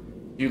I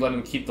do let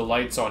him keep the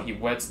lights on, he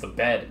wets the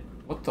bed.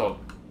 What the...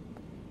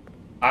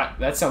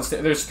 that sounds...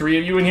 There's 3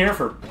 of you in here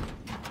for...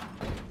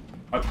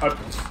 Let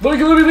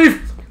me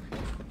leave!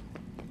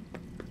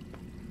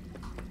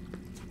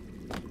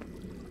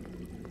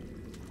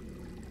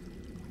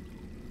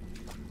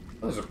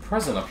 Oh, there's a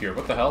present up here.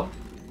 What the hell?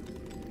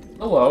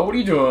 Hello, what are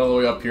you doing all the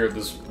way up here at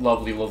this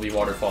lovely, lovely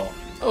waterfall?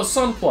 Oh,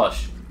 sun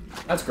plush.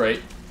 That's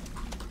great.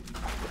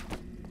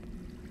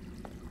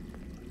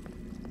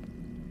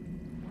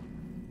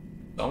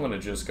 So I'm gonna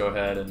just go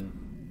ahead and...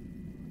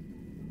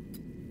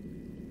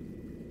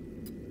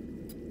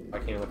 I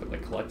can't even look at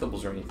like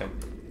collectibles or anything.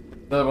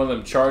 Another one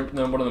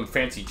of them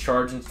fancy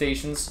charging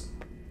stations.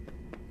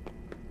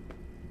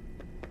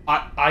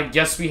 I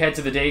guess we head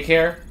to the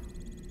daycare.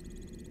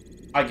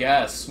 I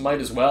guess. Might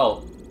as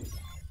well.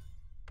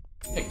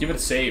 Hey, give it a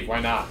save. Why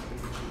not?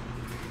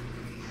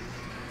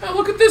 Oh,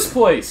 look at this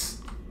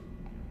place!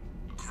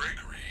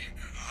 Gregory,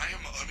 I am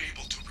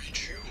unable to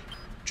reach you.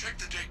 Check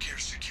the daycare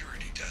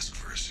security desk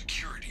for a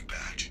security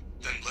badge,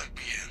 then let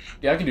me in.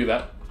 Yeah, I can do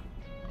that.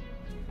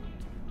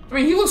 I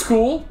mean, he looks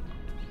cool.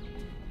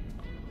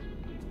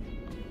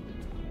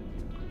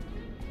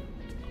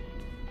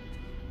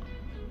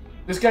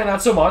 This guy,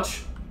 not so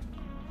much.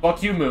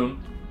 Fuck you,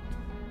 Moon.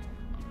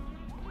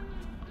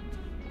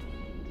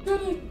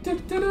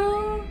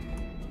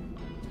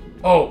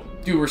 Oh,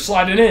 dude, we're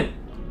sliding in.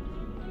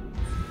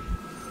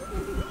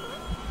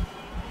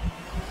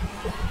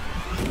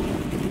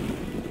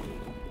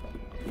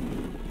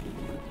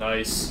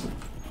 Nice.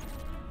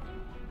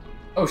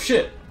 Oh,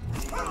 shit.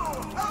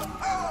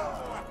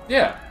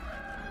 Yeah.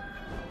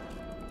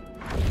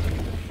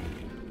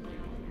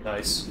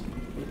 Nice.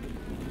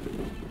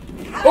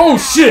 Oh,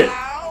 shit!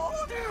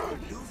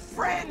 New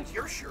friend,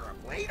 you're sure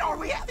I'm late. Are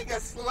we having a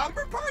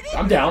slumber party?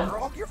 I'm down. Where are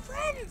all your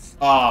friends?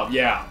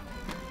 Yeah.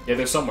 Yeah,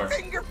 they're somewhere.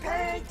 Finger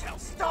paint, tell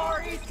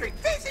stories, drink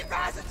fizzy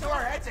fast until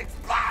our heads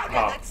explode,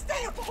 and then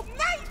stay up all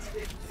night.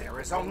 There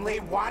is only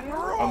one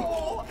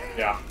rule.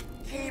 Yeah.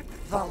 Keep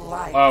the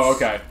lights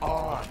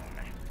on.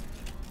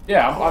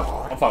 Yeah,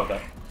 I'm fine with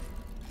that.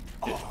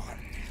 On.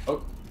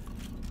 Oh,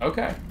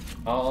 okay.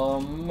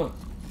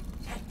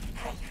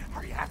 Hey,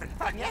 are you having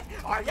fun yet?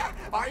 Are ya?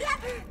 Are ya?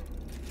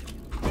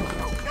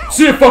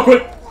 See ya,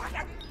 fuckwit!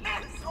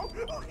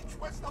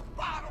 Where's the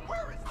bottom?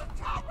 Where is the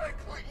top?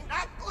 Clean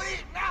up, clean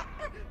up.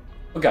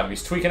 Look at him,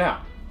 he's tweaking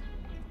out.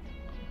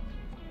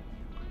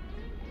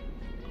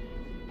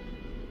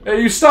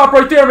 Hey, you stop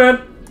right there,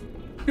 man!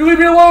 You leave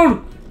me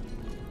alone!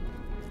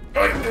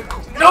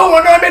 No,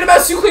 I made a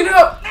mess! You clean it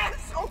up!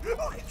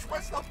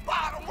 Where's the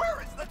bottom?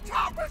 Where is the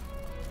top?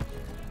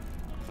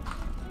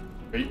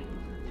 Wait.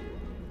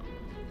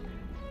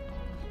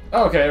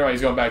 Oh, okay, alright,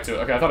 he's going back to it.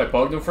 Okay, I thought I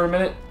bugged him for a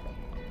minute.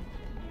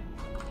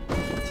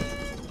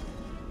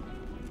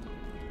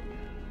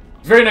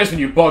 It's very nice when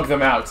you bug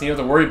them out, because you don't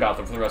have to worry about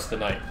them for the rest of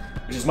the night.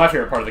 Which is my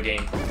favorite part of the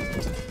game.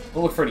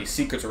 We'll look for any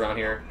secrets around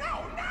here.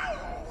 No,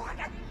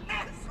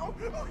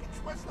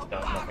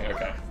 nothing,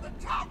 okay.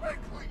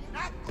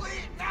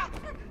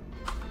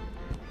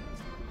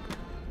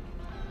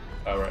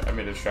 Oh, right, I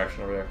made a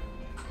distraction over there.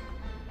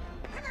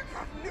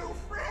 New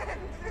friend!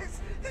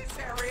 This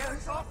area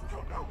is off.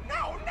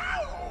 No!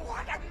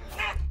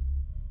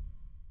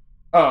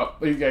 Oh,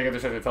 you gotta get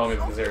distracted telling me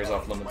that this area's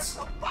off limits.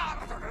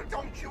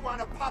 Don't you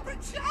want a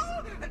puppet show?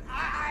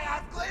 I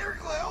have glitter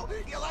glue.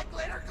 You like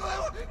glitter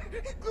glue?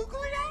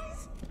 Googly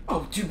eyes?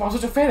 Oh, dude, I'm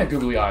such a fan of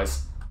googly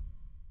eyes.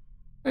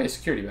 Hey,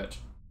 security badge.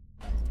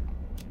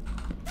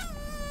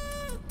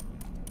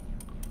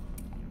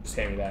 Just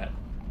hand me that.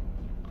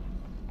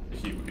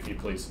 If you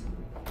please.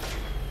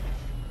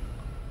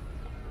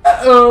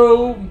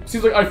 Uh-oh!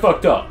 Seems like I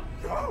fucked up.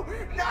 No!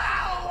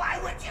 Why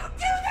would you do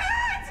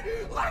that?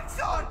 Lights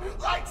on!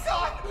 Lights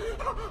on!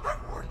 I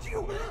warned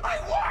you! I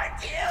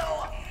warned you!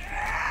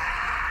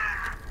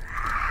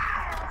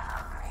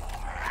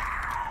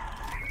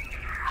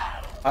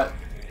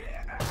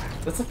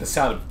 That's like the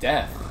sound of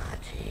death.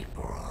 Naughty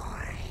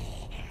boy.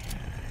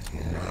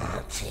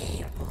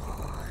 Naughty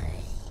boy.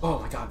 Oh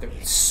my god, they're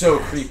so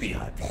creepy.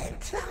 Your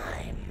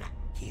bedtime.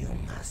 You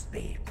must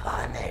be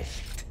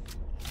punished.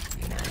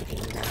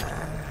 99.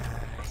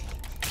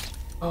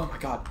 Oh my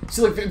god.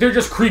 See, like, they're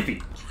just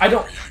creepy. I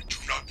don't... I do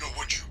not know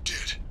what you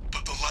did,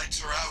 but the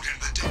lights are out in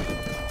the day.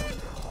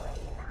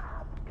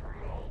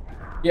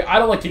 Yeah, I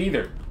don't like it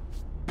either.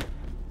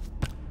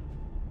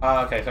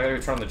 Okay, so I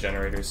gotta turn on the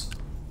generators.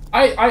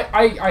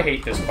 I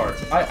hate this part.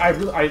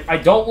 I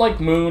don't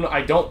like Moon.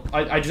 I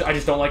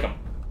just don't like him.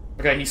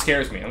 Okay, he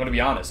scares me. I'm gonna be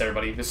honest,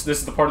 everybody. This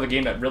is the part of the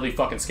game that really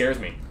fucking scares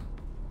me.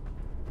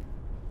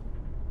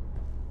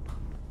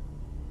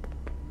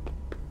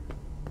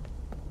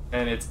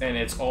 And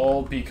it's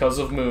all because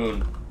of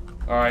Moon.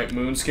 Alright,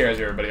 Moon scares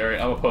everybody.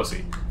 Alright, I'm a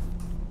pussy.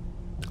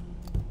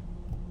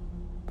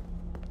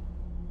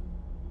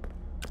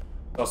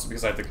 Also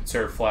because I have to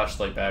conserve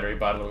flashlight battery,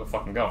 but I don't know where the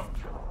fuck I'm going.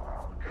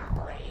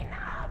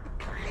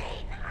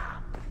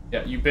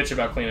 Yeah, you bitch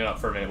about cleaning up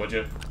for a minute, would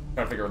you? I'm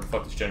trying to figure out where the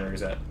fuck this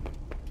generator's at.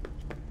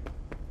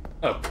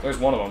 Oh, there's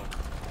one of them.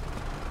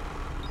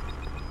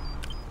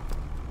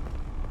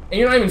 And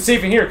you're not even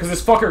safe in here, because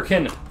this fucker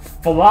can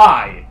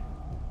fly!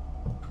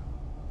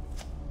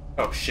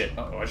 Oh, shit.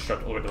 Uh-oh, I just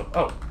dropped a little bit of...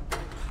 Oh!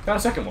 Got a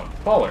second one.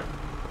 Baller.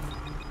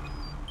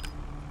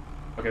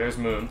 Okay, there's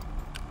Moon.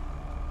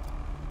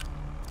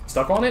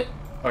 Stuck on it?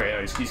 Okay, no,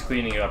 he's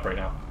cleaning it up right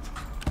now.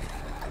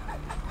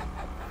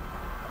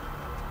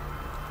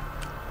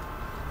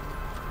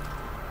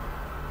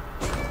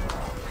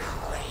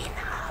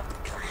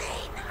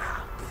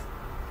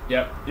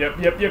 Yep.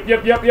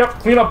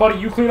 Clean up, buddy.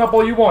 You clean up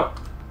all you want.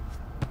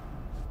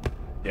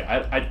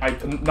 Yeah,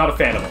 I'm not a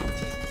fan of him.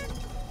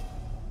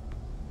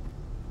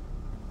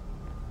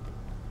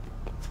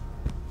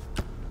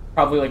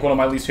 Probably like one of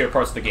my least favorite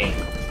parts of the game.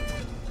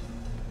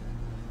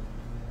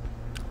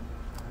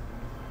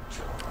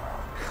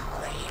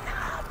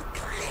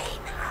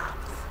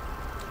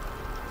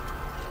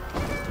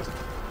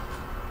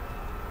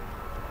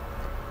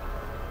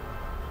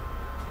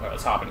 Alright,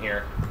 let's hop in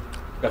here.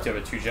 Got the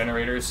other two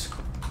generators.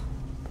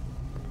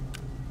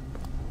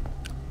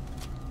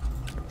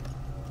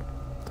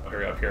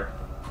 Hurry up here.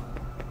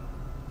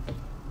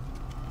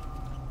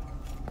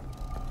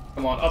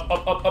 Come on,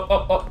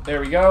 up. There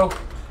we go.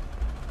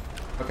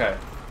 Okay.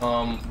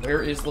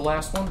 Where is the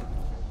last one?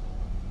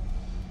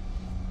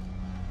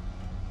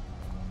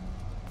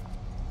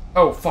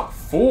 Oh, fuck,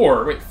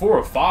 4. Wait, 4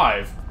 of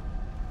 5.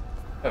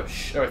 Oh,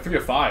 3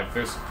 of 5.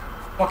 There's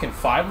fucking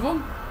 5 of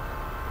them?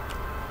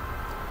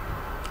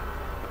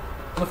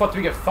 How the fuck do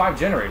we get 5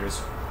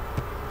 generators?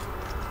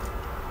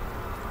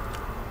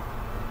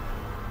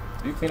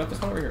 Did you clean up this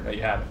one over here? No,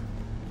 you haven't.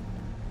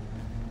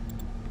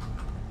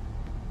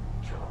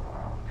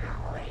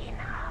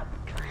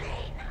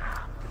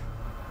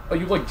 Oh,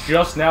 you like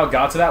just now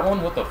got to that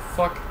one? What the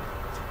fuck?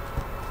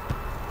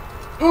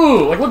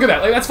 Ooh, like look at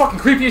that. Like that's fucking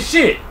creepy as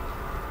shit.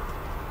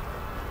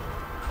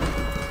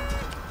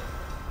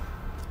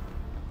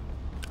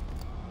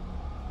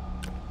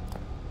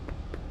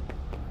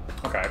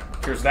 Okay,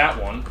 here's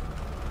that one.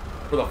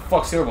 Where the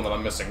fuck's the other one that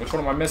I'm missing? Which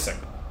one am I missing?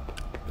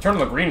 I turned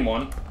on the green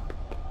one.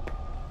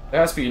 There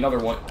has to be another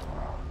one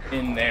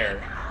in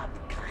there.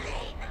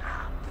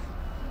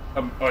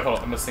 Oh, wait, hold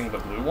on. I'm missing the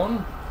blue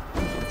one?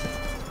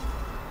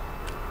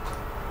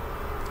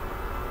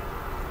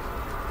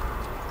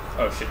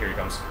 Oh shit, here he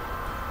comes.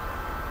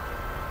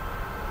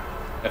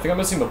 I think I'm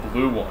missing the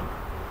blue one.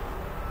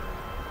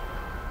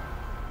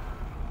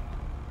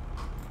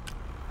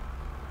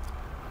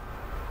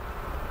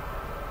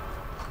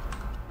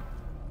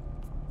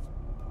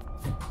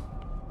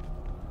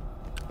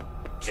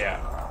 Yeah.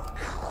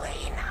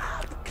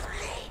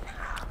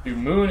 Dude,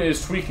 Moon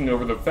is tweaking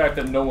over the fact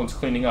that no one's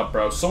cleaning up,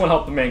 bro. Someone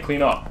help the man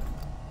clean up.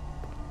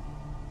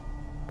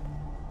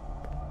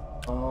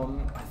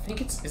 I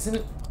think it's... Isn't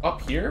it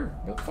up here?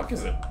 Where the fuck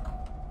is it?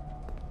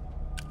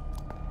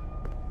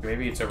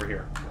 Maybe it's over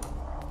here.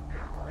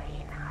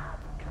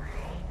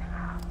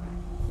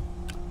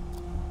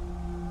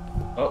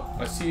 Oh,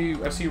 I see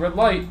red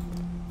light.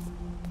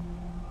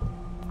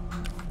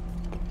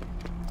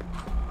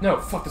 No,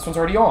 fuck, this one's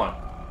already on.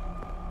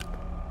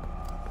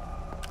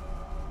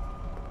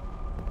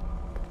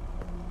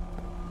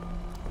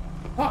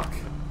 Fuck.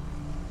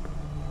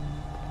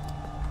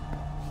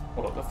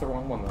 Hold up, that's the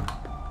wrong one then.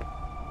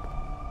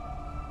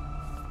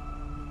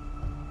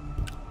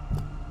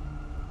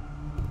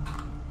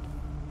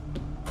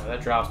 Oh,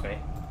 that drops me.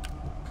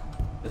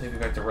 Let's take me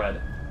back to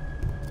red.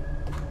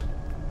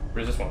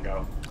 Where does this one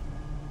go?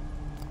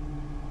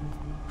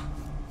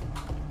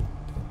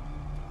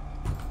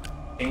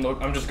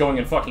 Look, I'm just going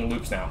in fucking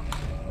loops now.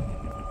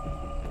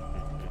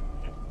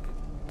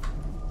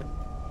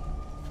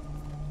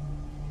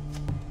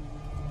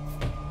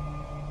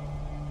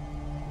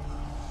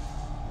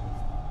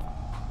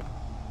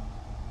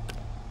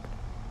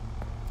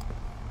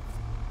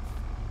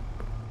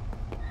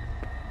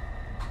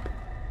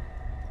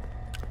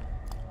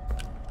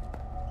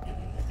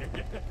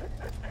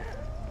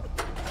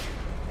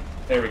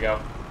 There we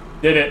go.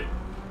 Did it.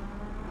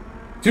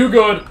 Too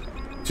good.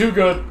 Too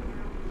good.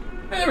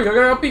 Hey, there we go.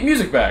 Got upbeat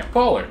music back.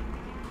 Baller.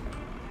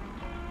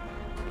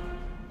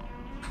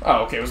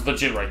 Oh, okay. It was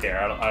legit right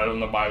there. I don't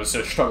know why I was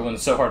so struggling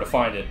so hard to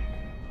find it.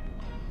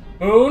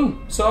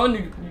 Moon, son,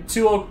 you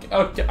too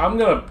okay. I'm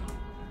gonna...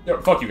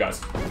 fuck you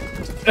guys.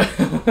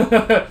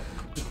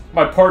 Just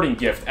my parting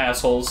gift,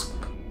 assholes.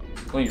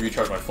 Let me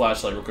recharge my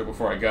flashlight real quick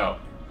before I go.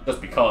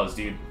 Just because,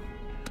 dude.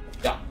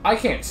 Yeah, I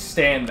can't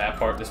stand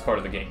this part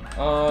of the game.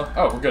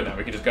 Oh, we're good now.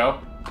 We can just go?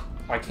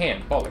 I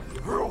can. Baller.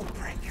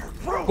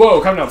 Whoa,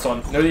 calm down,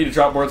 son. No need to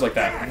drop words like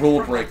that.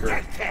 Rule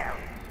breaker.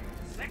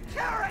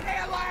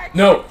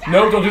 No,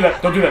 no, don't do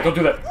that. Don't do that. Don't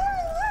do that.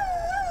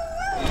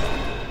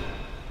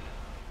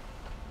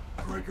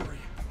 Gregory,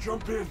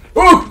 jump in.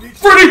 Oh,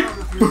 Freddy!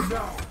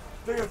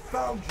 They have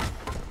found you.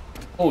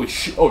 Holy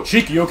shit. Oh,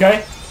 Cheeky,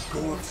 okay?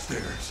 Go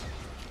upstairs.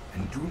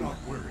 And do not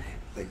worry.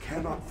 They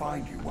cannot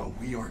find you while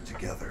we are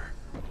together.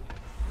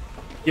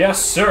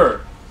 Yes,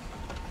 sir.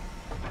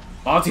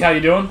 Monty, how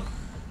you doing?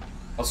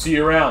 I'll see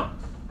you around.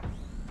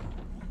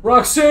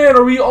 Roxanne,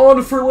 are we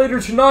on for later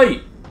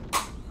tonight?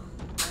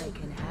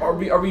 Are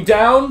we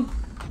down?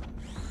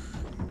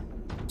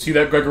 See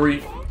that,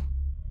 Gregory?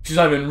 She's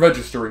not even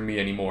registering me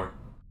anymore.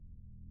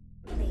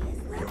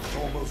 We are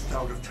almost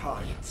out of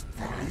time.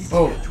 We need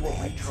to get to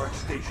a recharge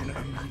station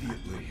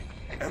immediately.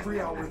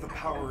 Every hour the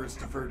power is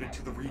diverted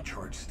to the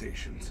recharge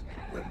stations.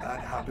 When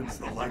that happens,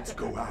 the lights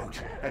go out.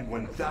 And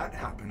when that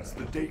happens,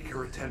 the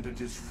daycare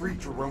attendant is free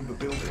to roam the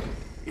building.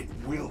 It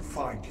will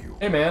find you.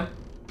 Hey, man.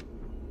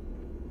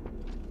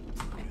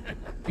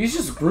 He's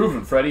just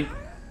grooving, Freddy.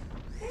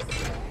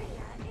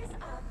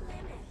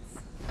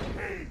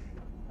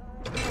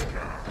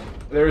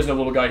 There is no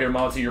little guy here,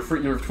 Monty.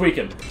 You're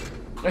tweaking.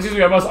 Excuse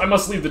me, I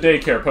must leave the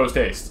daycare post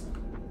haste.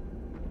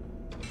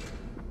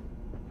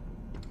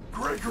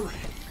 Gregory,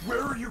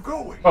 where are you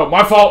going? Oh,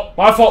 my fault.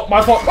 My fault.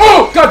 My fault.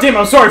 Oh, goddamn!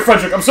 I'm sorry,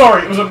 Frederick. I'm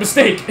sorry. It was a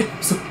mistake.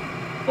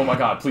 Oh my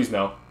God! Please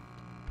no.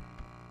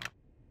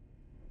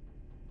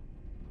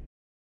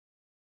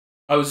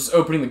 I was just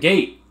opening the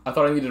gate. I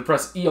thought I needed to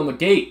press E on the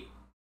gate.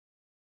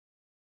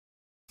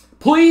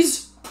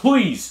 Please,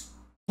 please,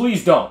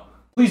 please don't.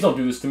 Please don't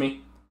do this to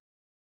me.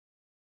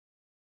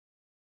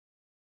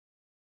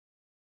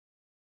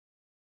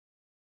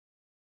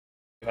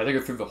 If I have to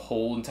go through the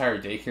whole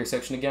entire daycare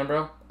section again,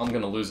 bro, I'm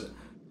gonna lose it.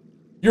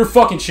 You're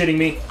fucking shitting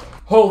me.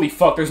 Holy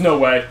fuck, there's no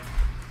way.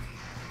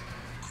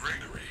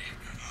 Gregory,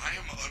 I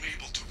am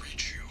unable to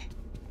reach you.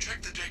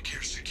 Check the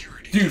daycare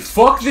security. Dude,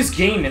 fuck this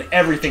game and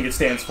everything it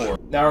stands for.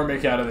 Now we're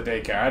making it out of the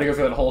daycare. I had to go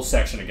through that whole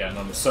section again.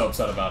 I'm so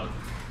upset about it.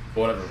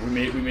 But whatever,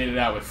 we made it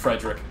out with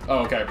Frederick. Oh,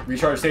 okay.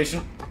 Recharge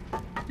station?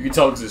 You can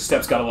tell because his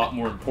steps got a lot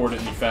more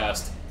importantly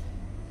fast.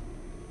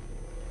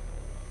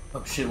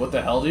 Oh shit, what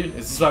the hell, dude?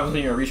 Is this what happens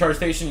when you're in a recharge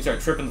station? You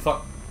start tripping the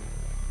fuck...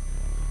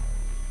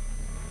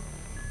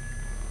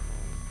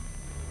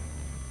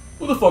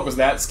 Who the fuck was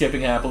that,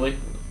 skipping happily?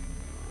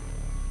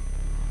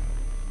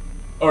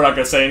 Oh, we're not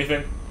gonna say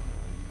anything?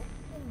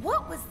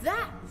 What was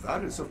that?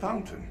 That is a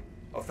fountain.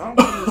 A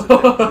fountain is a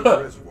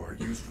temporary reservoir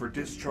used for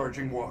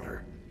discharging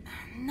water.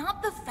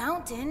 Not the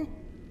fountain.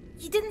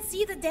 You didn't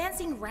see the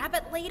dancing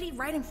rabbit lady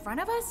right in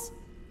front of us?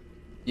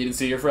 You didn't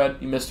see her, Fred?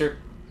 You missed her?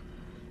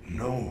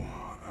 No,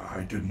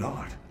 I did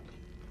not.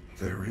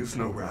 There is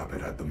no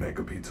rabbit at the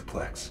Mega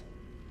Pizzaplex.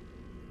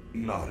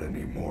 Not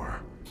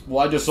anymore.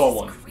 Well, I just saw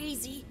one.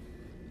 Crazy.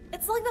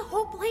 It's like the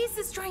whole place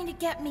is trying to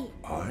get me.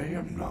 I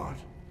am not.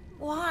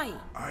 Why?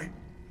 I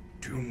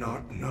do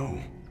not know.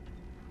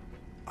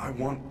 I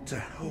want to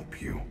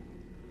help you.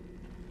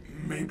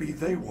 Maybe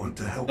they want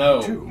to help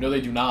you too. No,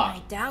 they do not. I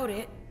doubt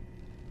it.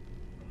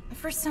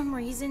 For some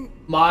reason...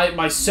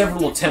 My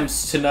several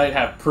attempts tonight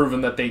have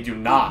proven that they do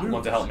not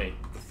want to help me.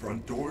 The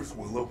front doors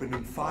will open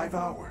in 5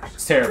 hours.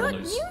 It's terrible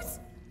Good news. news?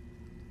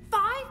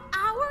 5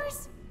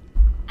 hours?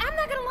 I'm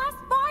not gonna last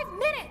 5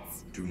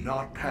 minutes! Do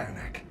not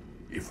panic.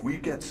 If we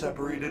get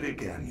separated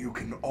again, you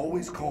can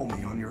always call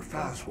me on your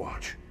fast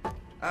watch.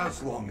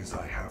 As long as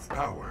I have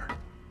power.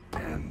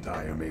 And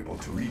I am able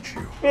to reach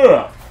you.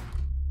 Ugh.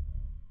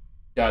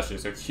 Gotcha,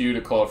 so cue to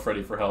call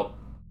Freddy for help.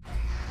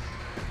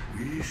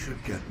 We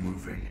should get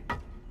moving.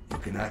 You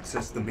can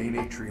access the main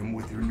atrium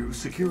with your new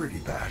security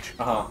badge.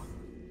 Uh-huh.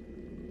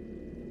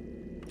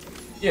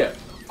 Yeah,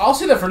 I'll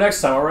see that for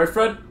next time, alright,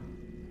 Fred?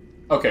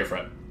 Okay,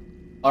 Fred.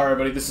 Alright,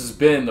 buddy, this has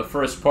been the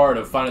first part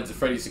of Five Nights at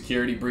Freddy's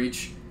Security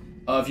Breach.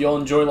 If you all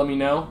enjoy, let me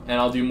know, and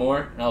I'll do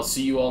more, and I'll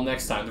see you all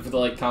next time. Don't forget to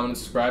like, comment, and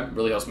subscribe. It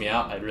really helps me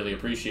out. I'd really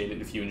appreciate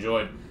it if you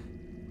enjoyed.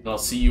 And I'll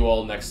see you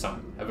all next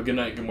time. Have a good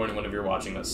night, good morning, whenever you're watching this.